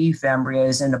genomic beef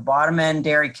embryos into bottom-end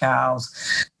dairy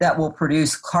cows that will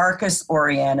produce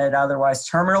carcass-oriented, otherwise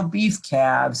terminal beef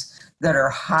calves that are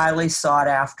highly sought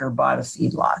after by the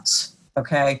feedlots.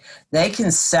 Okay, they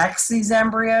can sex these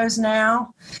embryos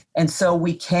now, and so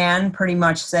we can pretty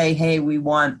much say, hey, we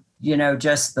want,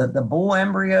 just the bull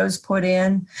embryos put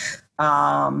in.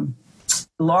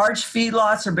 Large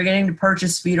feedlots are beginning to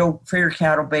purchase feeder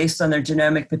cattle based on their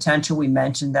genomic potential. We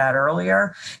mentioned that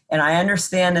earlier. And I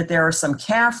understand that there are some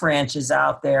calf ranches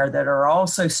out there that are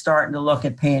also starting to look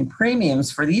at paying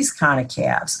premiums for these kind of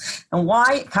calves. And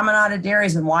why? Coming out of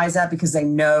dairies, and why is that? Because they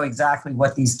know exactly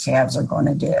what these calves are going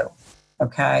to do.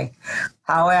 Okay.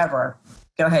 However,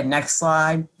 go ahead, next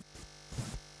slide.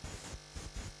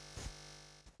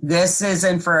 This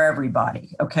isn't for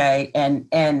everybody, okay? And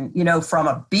from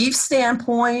a beef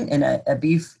standpoint and a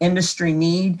beef industry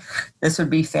need, this would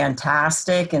be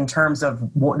fantastic in terms of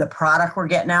the product we're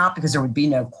getting out, because there would be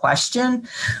no question.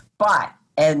 But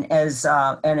as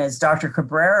Dr.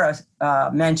 Cabrera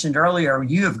mentioned earlier,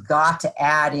 you have got to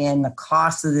add in the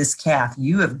cost of this calf.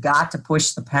 You have got to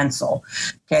push the pencil.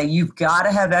 Okay, you've got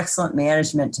to have excellent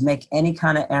management to make any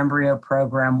kind of embryo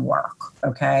program work.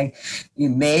 Okay, you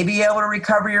may be able to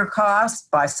recover your costs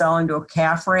by selling to a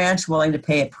calf ranch willing to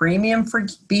pay a premium for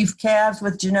beef calves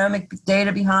with genomic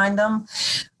data behind them.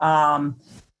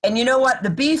 And you know what?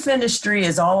 The beef industry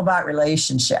is all about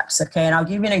relationships, okay? And I'll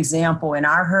give you an example. In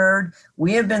our herd,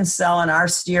 we have been selling our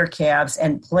steer calves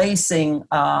and placing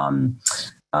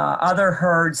other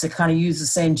herds that kind of use the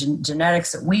same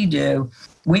genetics that we do.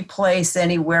 We place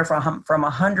anywhere from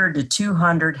 100 to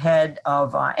 200 head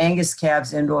of Angus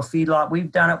calves into a feedlot.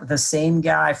 We've done it with the same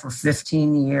guy for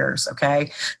 15 years,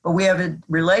 okay? But we have a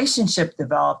relationship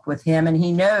developed with him, and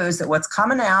he knows that what's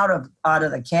coming out of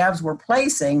the calves we're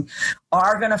placing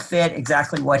are going to fit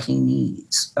exactly what he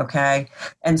needs, okay?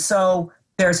 And so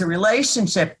there's a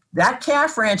relationship. That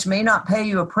calf ranch may not pay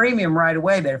you a premium right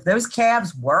away, but if those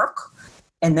calves work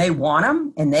and they want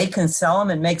them and they can sell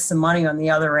them and make some money on the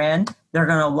other end, they're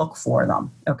going to look for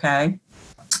them, okay?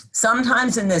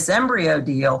 Sometimes in this embryo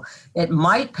deal, it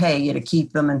might pay you to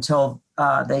keep them until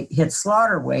they hit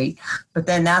slaughter weight. But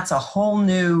then that's a whole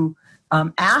new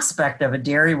aspect of a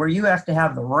dairy where you have to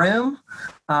have the room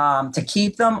to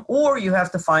keep them, or you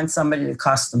have to find somebody to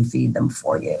custom feed them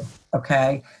for you.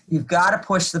 Okay, you've got to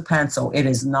push the pencil. It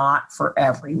is not for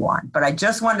everyone. But I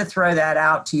just wanted to throw that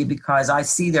out to you because I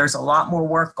see there's a lot more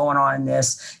work going on in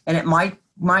this, and it might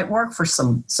work for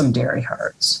some dairy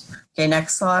herds. Okay,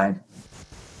 next slide.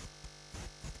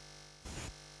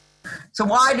 So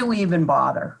why do we even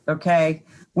bother? Okay,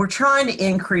 we're trying to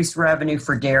increase revenue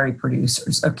for dairy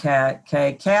producers.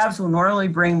 Okay, calves will normally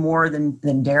bring more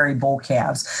than dairy bull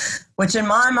calves, which in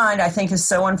my mind I think is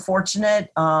so unfortunate.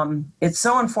 It's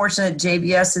so unfortunate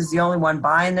JBS is the only one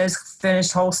buying those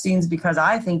finished Holsteins because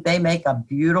I think they make a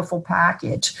beautiful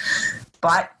package.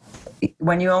 But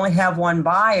when you only have one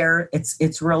buyer,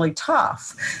 it's really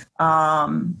tough.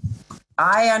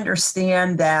 I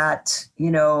understand that,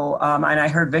 and I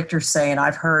heard Victor say, and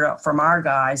I've heard from our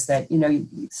guys that,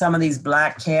 some of these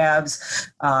black calves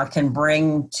can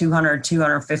bring $200,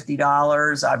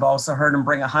 $250. I've also heard them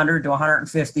bring $100 to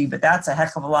 $150, but that's a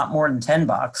heck of a lot more than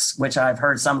 $10, which I've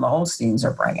heard some of the Holsteins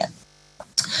are bringing.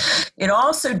 It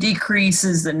also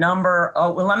decreases the number.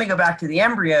 Let me go back to the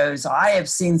embryos. I have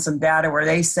seen some data where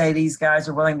they say these guys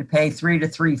are willing to pay $300 to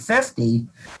 $350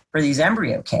 for these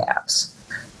embryo calves.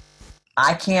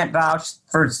 I can't vouch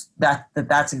for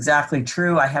that's exactly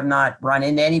true. I have not run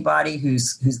into anybody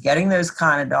who's getting those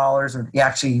kind of dollars or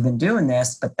actually even doing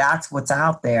this, but that's what's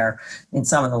out there in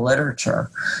some of the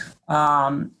literature.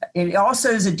 It also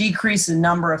is a decrease in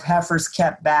number of heifers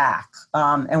kept back.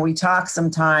 And we talk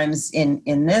sometimes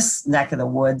in this neck of the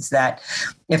woods that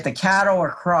if the cattle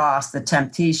are crossed, the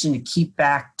temptation to keep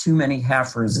back too many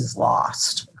heifers is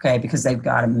lost, okay, because they've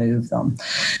got to move them.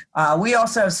 We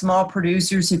also have small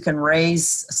producers who can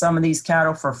raise some of these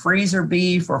cattle for freezer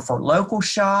beef or for local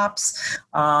shops.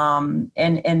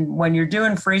 And when you're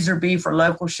doing freezer beef for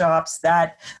local shops,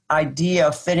 that idea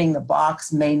of fitting the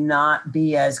box may not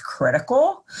be as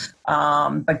critical.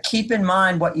 But keep in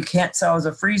mind what you can't sell as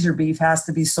a freezer beef has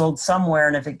to be sold somewhere.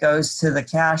 And if it goes to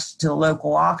the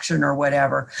local auction or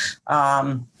whatever,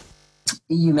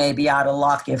 you may be out of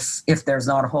luck if there's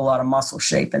not a whole lot of muscle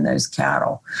shape in those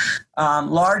cattle.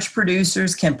 Large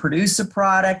producers can produce a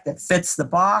product that fits the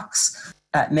box.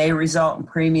 That may result in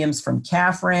premiums from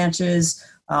calf ranches.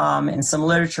 In some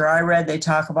literature I read, they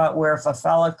talk about where if a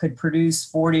fella could produce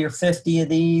 40 or 50 of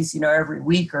these, every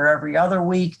week or every other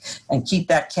week and keep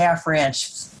that calf ranch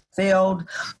filled,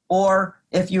 or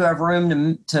if you have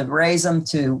room to raise them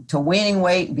to weaning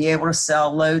weight and be able to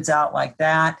sell loads out like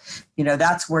that,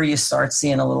 that's where you start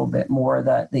seeing a little bit more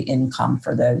of the income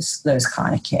for those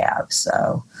kind of calves.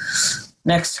 So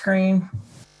next screen.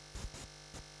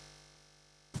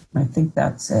 I think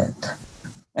that's it.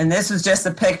 And this was just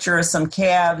a picture of some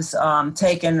calves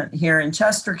taken here in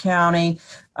Chester County.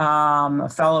 A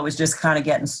fellow was just kind of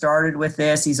getting started with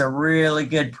this. He's a really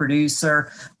good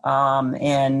producer,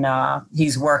 and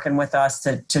he's working with us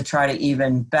to try to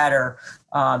even better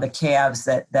the calves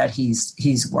that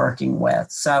he's working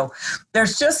with. So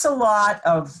there's just a lot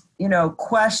of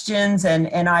questions,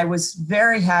 and I was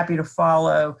very happy to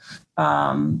follow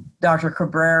Dr.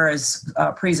 Cabrera's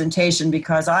presentation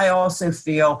because I also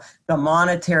feel the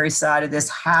monetary side of this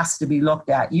has to be looked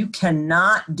at. You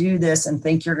cannot do this and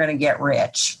think you're going to get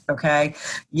rich, okay?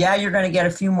 Yeah, you're going to get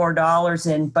a few more dollars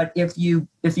in, but if you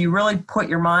really put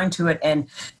your mind to it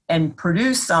and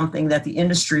produce something that the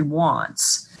industry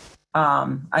wants,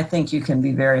 I think you can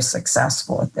be very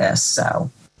successful at this. So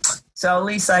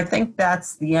Lisa, I think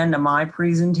that's the end of my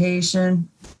presentation.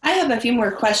 I have a few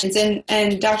more questions,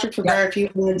 and Dr. Cabrera, if you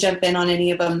want to jump in on any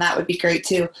of them, that would be great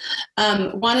too.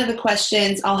 One of the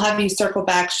questions, I'll have you circle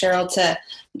back, Cheryl, to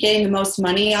getting the most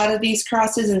money out of these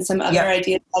crosses and some other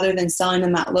ideas other than selling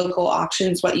them at local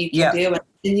auctions, what you can do.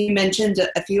 And you mentioned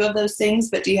a few of those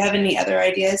things, but do you have any other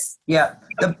ideas? Yeah.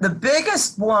 The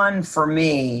biggest one for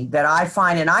me that I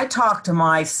find, and I talk to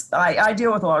I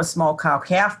deal with a lot of small cow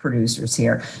calf producers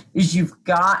here, is you've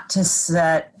got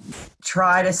to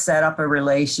try to set up a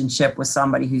relationship with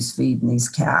somebody who's feeding these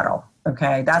cattle.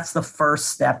 Okay. That's the first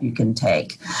step you can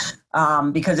take.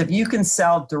 Because if you can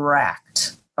sell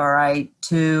direct, all right,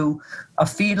 to a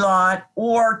feedlot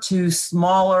or to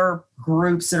smaller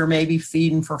groups that are maybe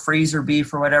feeding for freezer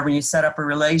beef or whatever, and you set up a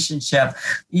relationship,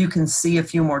 you can see a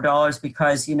few more dollars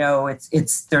because,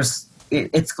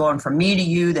 it's going from me to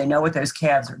you. They know what those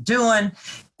calves are doing.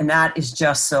 And that is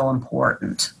just so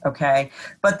important, okay?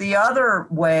 But the other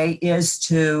way is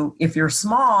if you're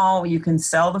small, you can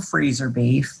sell the freezer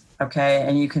beef, okay?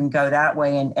 And you can go that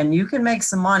way, and you can make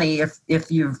some money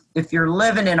if you're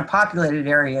living in a populated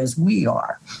area as we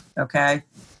are, okay?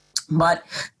 But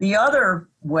the other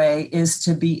way is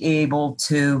to be able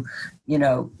to,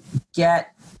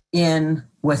 get in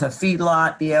with a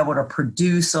feedlot, be able to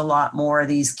produce a lot more of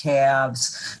these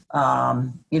calves.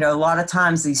 A lot of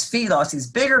times these feedlots, these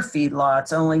bigger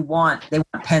feedlots, they want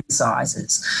pen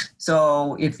sizes.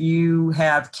 So if you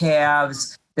have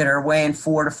calves that are weighing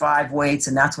 4 to 5 weights,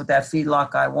 and that's what that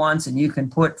feedlot guy wants, and you can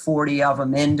put 40 of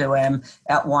them into him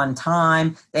at one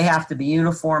time, they have to be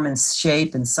uniform in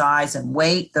shape and size and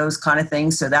weight, those kind of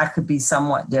things. So that could be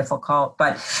somewhat difficult.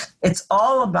 But it's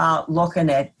all about looking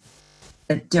at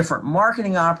different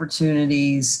marketing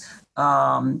opportunities,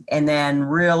 and then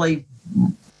really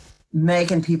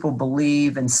making people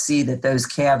believe and see that those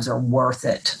calves are worth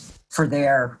it for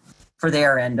their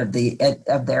end of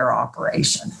their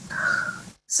operation.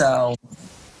 So,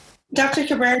 Dr.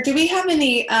 Cabrera, do we have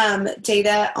any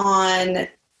data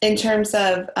in terms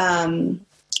of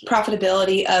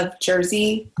profitability of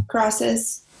Jersey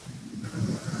crosses?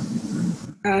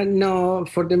 No,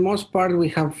 for the most part, we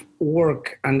have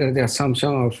worked under the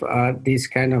assumption of this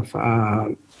kind of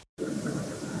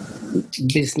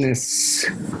business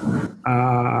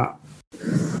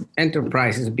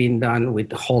enterprises being done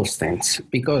with Holsteins,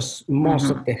 because most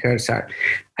of the herds are.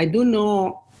 I do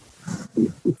know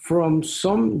from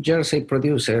some Jersey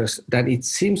producers that it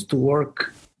seems to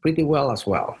work pretty well as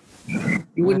well.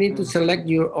 You will need to select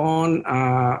your own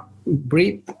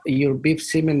breed your beef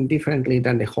semen differently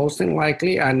than the Holstein,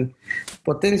 likely, and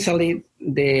potentially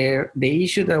the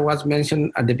issue that was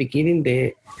mentioned at the beginning,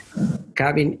 the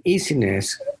calving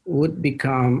easiness, could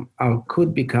become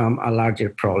a larger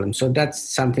problem. So that's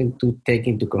something to take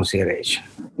into consideration.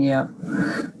 Yeah.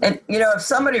 And, if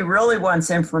somebody really wants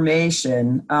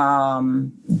information,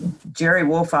 Jerry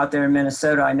Wolf out there in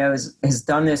Minnesota, I know has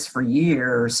done this for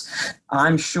years.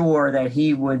 I'm sure that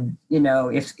he would,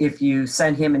 if you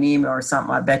send him an email or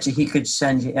something, I bet you he could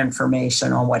send you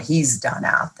information on what he's done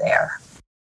out there.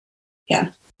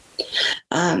 Yeah.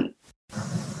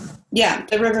 Yeah,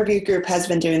 the Riverview Group has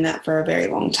been doing that for a very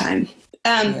long time.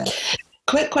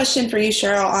 Quick question for you,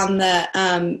 Cheryl, on the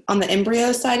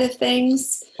embryo side of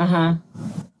things.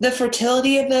 The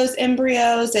fertility of those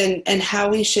embryos and how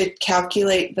we should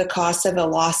calculate the cost of a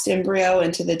lost embryo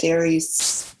into the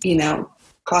dairy's,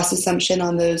 cost assumption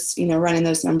on those, running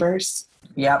those numbers.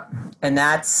 Yep. And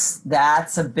that's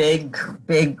a big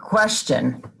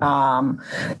question.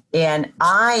 And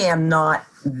I am not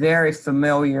very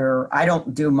familiar. I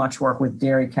don't do much work with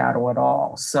dairy cattle at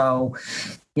all. So,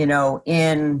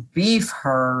 in beef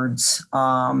herds,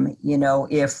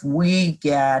 if we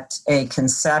get a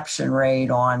conception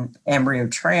rate on embryo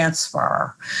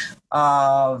transfer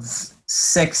of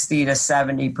 60 to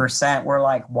 70%, we're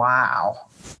like, wow.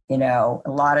 A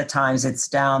lot of times it's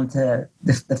down to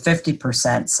the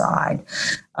 50% side.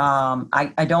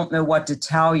 I don't know what to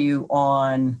tell you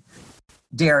on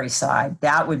dairy side.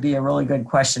 That would be a really good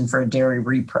question for a dairy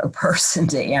repro person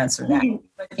to answer that.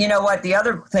 But you know what? The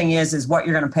other thing is what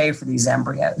you're going to pay for these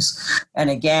embryos. And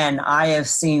again, I have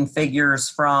seen figures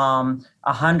from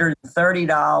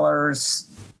 $130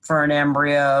 for an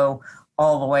embryo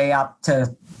all the way up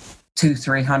to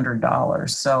 $200-$300.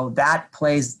 So that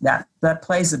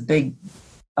plays a big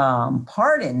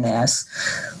part in this.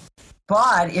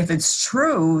 But if it's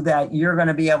true that you're going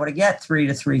to be able to get $300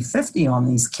 to $350 on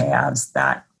these calves,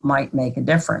 that might make a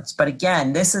difference. But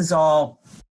again, this is all,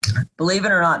 believe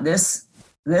it or not, this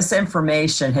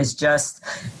information has just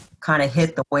kind of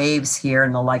hit the waves here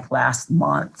in the last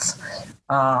month.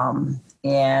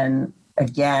 And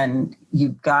again,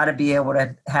 you've got to be able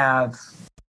to have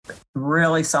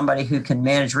really somebody who can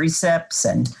manage recips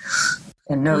and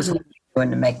knows what they're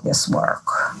doing to make this work.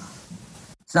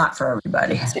 It's not for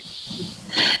everybody.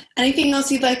 Anything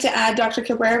else you'd like to add, Dr.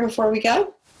 Cabrera, before we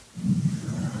go?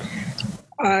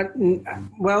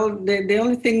 Well, the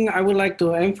only thing I would like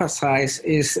to emphasize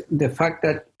is the fact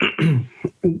that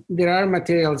there are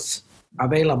materials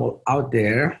available out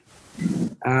there.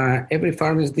 Every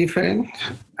farm is different,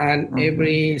 and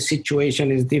every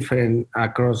situation is different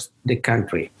across the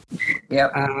country.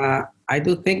 Yep. I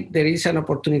do think there is an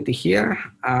opportunity here.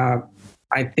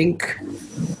 I think,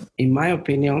 in my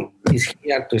opinion, is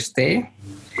here to stay,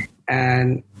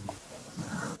 and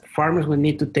farmers will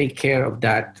need to take care of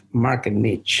that market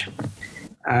niche.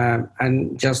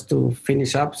 And just to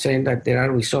finish up, saying that there are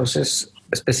resources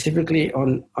specifically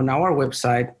on our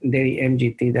website,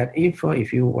 dairymgt.info,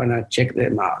 if you want to check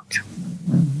them out.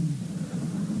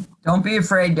 Don't be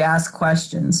afraid to ask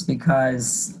questions,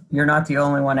 because you're not the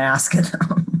only one asking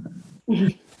them.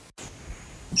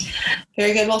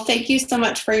 Very good. Well, thank you so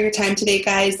much for your time today,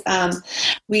 guys.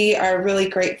 We are really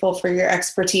grateful for your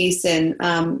expertise and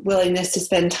willingness to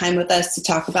spend time with us to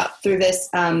talk about through this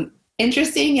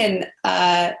interesting and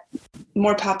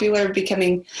more popular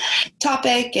becoming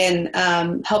topic, and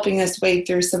helping us wade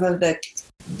through some of the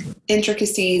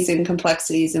intricacies and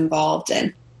complexities involved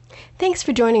in. Thanks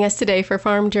for joining us today for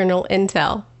Farm Journal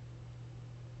Intel.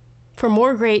 For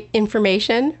more great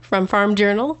information from Farm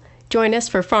Journal, join us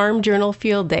for Farm Journal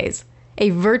Field Days, a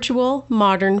virtual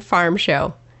modern farm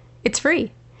show. It's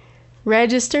free.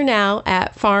 Register now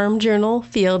at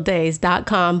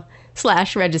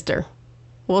farmjournalfielddays.com/register.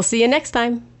 We'll see you next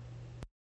time.